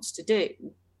feels he wants to do,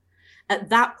 at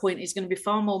that point he's going to be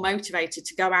far more motivated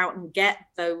to go out and get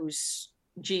those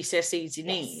GCSEs he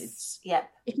needs. Yeah.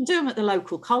 He can do them at the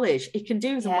local college. He can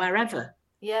do them wherever.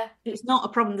 Yeah. It's not a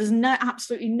problem. There's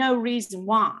absolutely no reason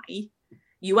why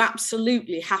you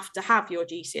absolutely have to have your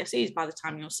GCSEs by the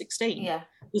time you're 16. Yeah.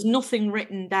 There's nothing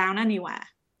written down anywhere.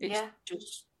 It's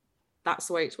just, that's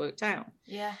the way it's worked out.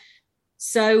 Yeah.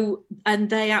 So, and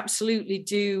they absolutely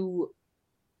do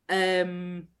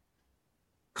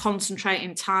concentrate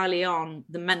entirely on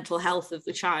the mental health of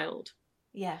the child.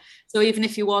 Yeah. So even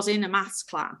if he was in a maths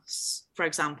class, for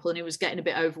example, and he was getting a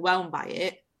bit overwhelmed by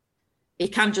it, he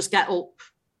can just get up,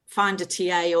 find a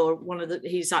TA or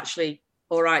he's actually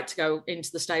all right to go into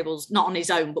the stables, not on his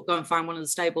own, but go and find one of the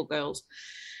stable girls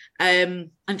and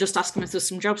just ask him if there's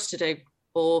some jobs to do,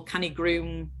 or can he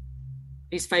groom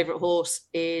his favourite horse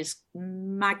is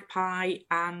Magpie,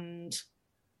 and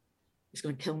he's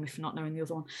going to kill me for not knowing the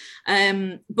other one.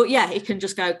 But yeah, he can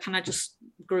just go, can I just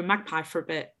groom Magpie for a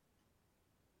bit?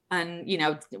 And, you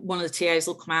know, one of the TAs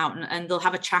will come out and they'll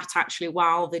have a chat actually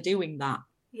while they're doing that.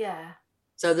 Yeah.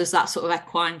 So there's that sort of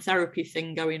equine therapy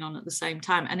thing going on at the same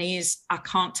time. And I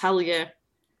can't tell you,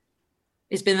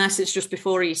 he's been there since just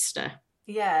before Easter.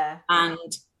 Yeah.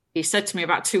 And he said to me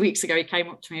about 2 weeks ago, he came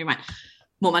up to me and went,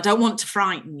 Mum, I don't want to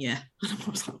frighten you. And I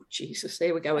was like, oh, Jesus,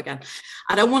 here we go again.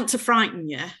 I don't want to frighten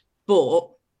you, but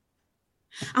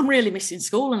I'm really missing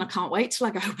school and I can't wait till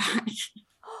I go back.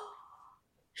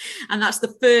 And that's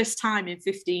the first time in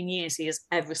 15 years he has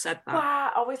ever said that.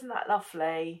 Wow. Oh, isn't that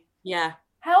lovely? Yeah.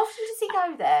 How often does he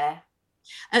go there?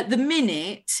 At the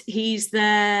minute, he's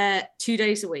there 2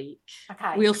 days a week.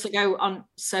 Okay. We also go on,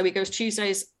 so he goes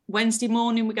Tuesdays. Wednesday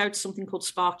morning, we go to something called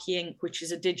Sparky Ink, which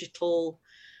is a digital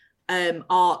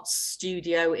arts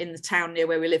studio in the town near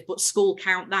where we live. But school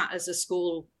count that as a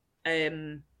school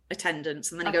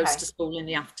attendance. And then he goes to school in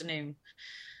the afternoon.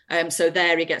 So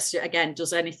there he gets to, again,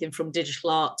 does anything from digital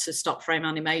art to stop frame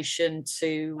animation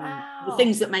to the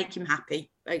things that make him happy,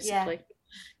 basically. Yeah.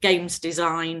 Games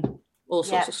design, all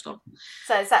sorts of stuff.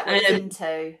 So is that what he's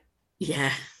into?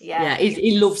 Yeah.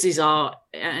 He loves his art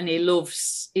and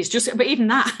it's just, but even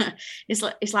that, it's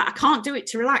like, I can't do it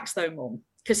to relax though, Mum,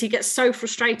 because he gets so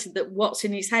frustrated that what's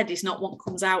in his head is not what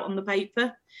comes out on the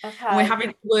paper. Okay. And we're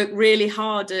having to work really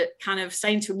hard at kind of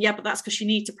saying to him, yeah, but that's because you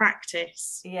need to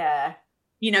practice. Yeah.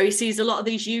 You know, he sees a lot of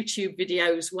these YouTube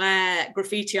videos where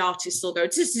graffiti artists will go,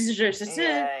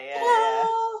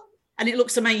 and it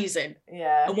looks amazing.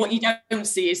 Yeah. And what you don't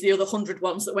see is the other 100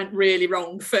 ones that went really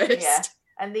wrong first. Yeah.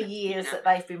 And the years that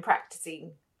they've been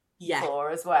practicing for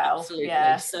as well. Absolutely.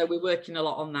 Yeah. So we're working a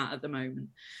lot on that at the moment.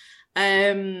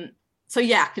 So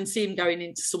yeah, I can see him going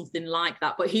into something like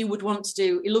that. But he would want to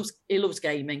do, he loves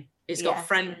gaming. He's got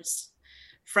friends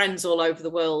all over the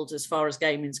world as far as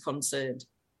gaming's concerned.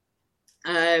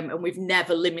 And we've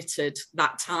never limited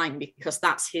that time because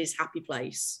that's his happy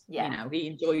place. Yeah. You know, he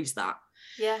enjoys that.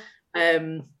 Yeah.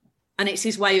 And it's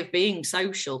his way of being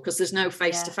social because there's no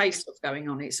face-to-face stuff going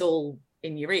on. It's all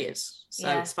in your ears. So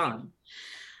it's fun.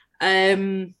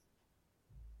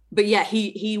 But yeah,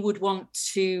 he wouldn't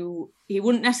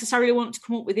necessarily want to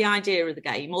come up with the idea of the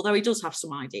game, although he does have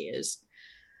some ideas.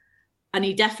 And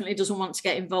he definitely doesn't want to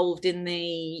get involved in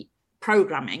the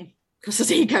programming. Because as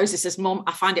he goes, he says, Mum,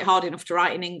 I find it hard enough to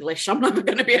write in English. I'm never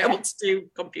going to be able to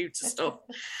do computer stuff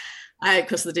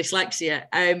because of the dyslexia.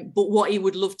 But what he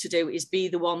would love to do is be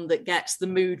the one that gets the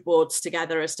mood boards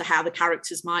together as to how the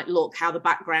characters might look, how the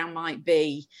background might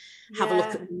be, have a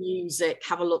look at the music,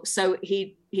 have a look. So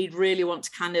he'd really want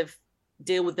to kind of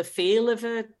deal with the feel of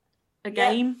a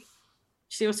game.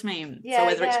 See what I mean? Yeah, so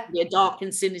whether it's a dark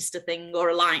and sinister thing or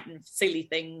a light and silly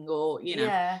thing or, you know,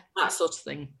 that sort of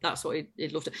thing. That's what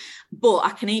he'd love to. But I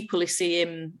can equally see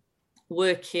him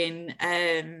working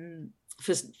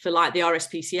for like the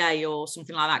RSPCA or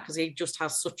something like that because he just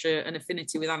has such an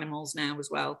affinity with animals now as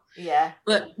well. Yeah.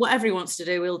 But whatever he wants to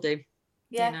do, he'll do.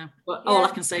 Yeah. You know? But all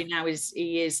I can say now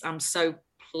is I'm so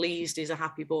pleased he's a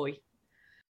happy boy.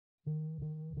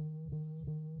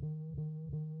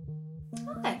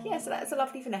 Yeah, so that's a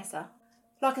lovely Vanessa.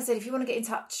 Like I said, if you want to get in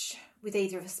touch with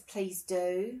either of us, please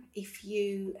do. If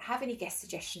you have any guest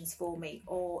suggestions for me,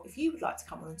 or if you would like to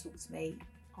come on and talk to me,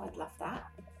 I'd love that.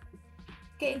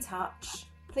 Get in touch.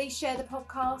 Please share the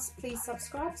podcast. Please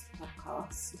subscribe to the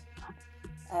podcast.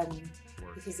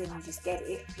 Because then you just get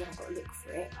it. You haven't got to look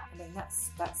for it. And then that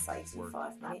saves you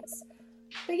 5 minutes.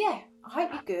 But yeah, I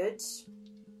hope you're good.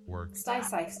 Stay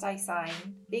safe, stay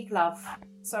sane. Big love.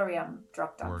 Sorry I'm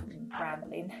drugged up and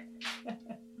rambling.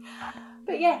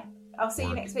 But yeah, I'll see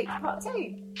you next week for part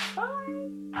 2.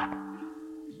 Bye.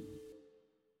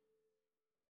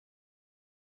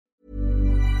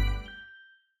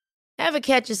 Ever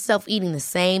catch yourself eating the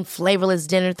same flavorless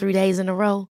dinner 3 days in a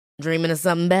row? Dreaming of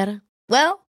something better?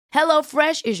 Well,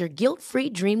 HelloFresh is your guilt-free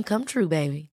dream come true,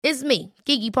 baby. It's me,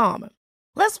 Keke Palmer.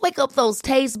 Let's wake up those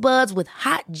taste buds with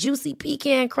hot, juicy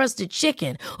pecan-crusted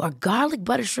chicken or garlic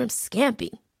butter shrimp scampi.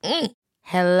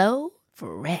 Hello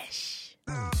Fresh.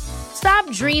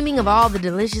 Stop dreaming of all the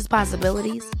delicious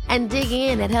possibilities and dig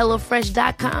in at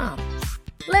HelloFresh.com.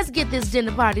 Let's get this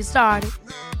dinner party started.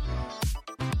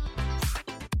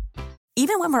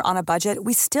 Even when we're on a budget,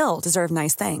 we still deserve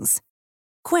nice things.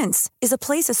 Quince is a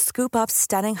place to scoop up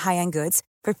stunning high-end goods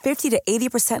for 50 to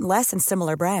 80% less than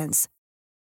similar brands.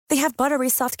 They have buttery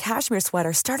soft cashmere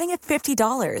sweaters starting at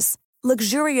 $50,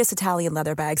 luxurious Italian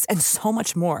leather bags, and so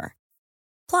much more.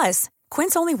 Plus,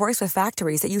 Quince only works with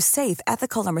factories that use safe,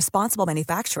 ethical, and responsible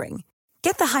manufacturing.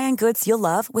 Get the high-end goods you'll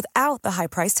love without the high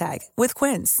price tag with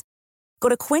Quince. Go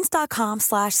to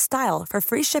quince.com/style for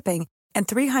free shipping and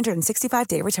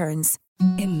 365-day returns.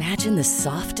 Imagine the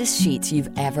softest sheets you've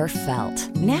ever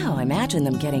felt. Now imagine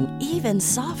them getting even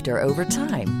softer over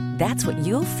time. That's what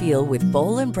you'll feel with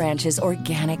Boll & Branch's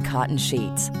organic cotton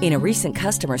sheets. In a recent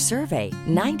customer survey,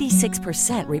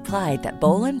 96% replied that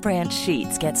Boll & Branch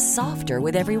sheets get softer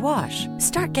with every wash.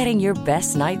 Start getting your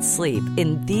best night's sleep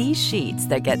in these sheets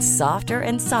that get softer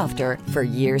and softer for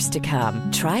years to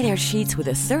come. Try their sheets with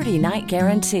a 30-night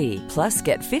guarantee. Plus,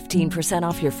 get 15%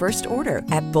 off your first order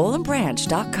at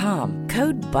bollandbranch.com.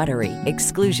 Code BUTTERY.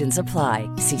 Exclusions apply.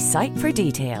 See site for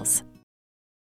details.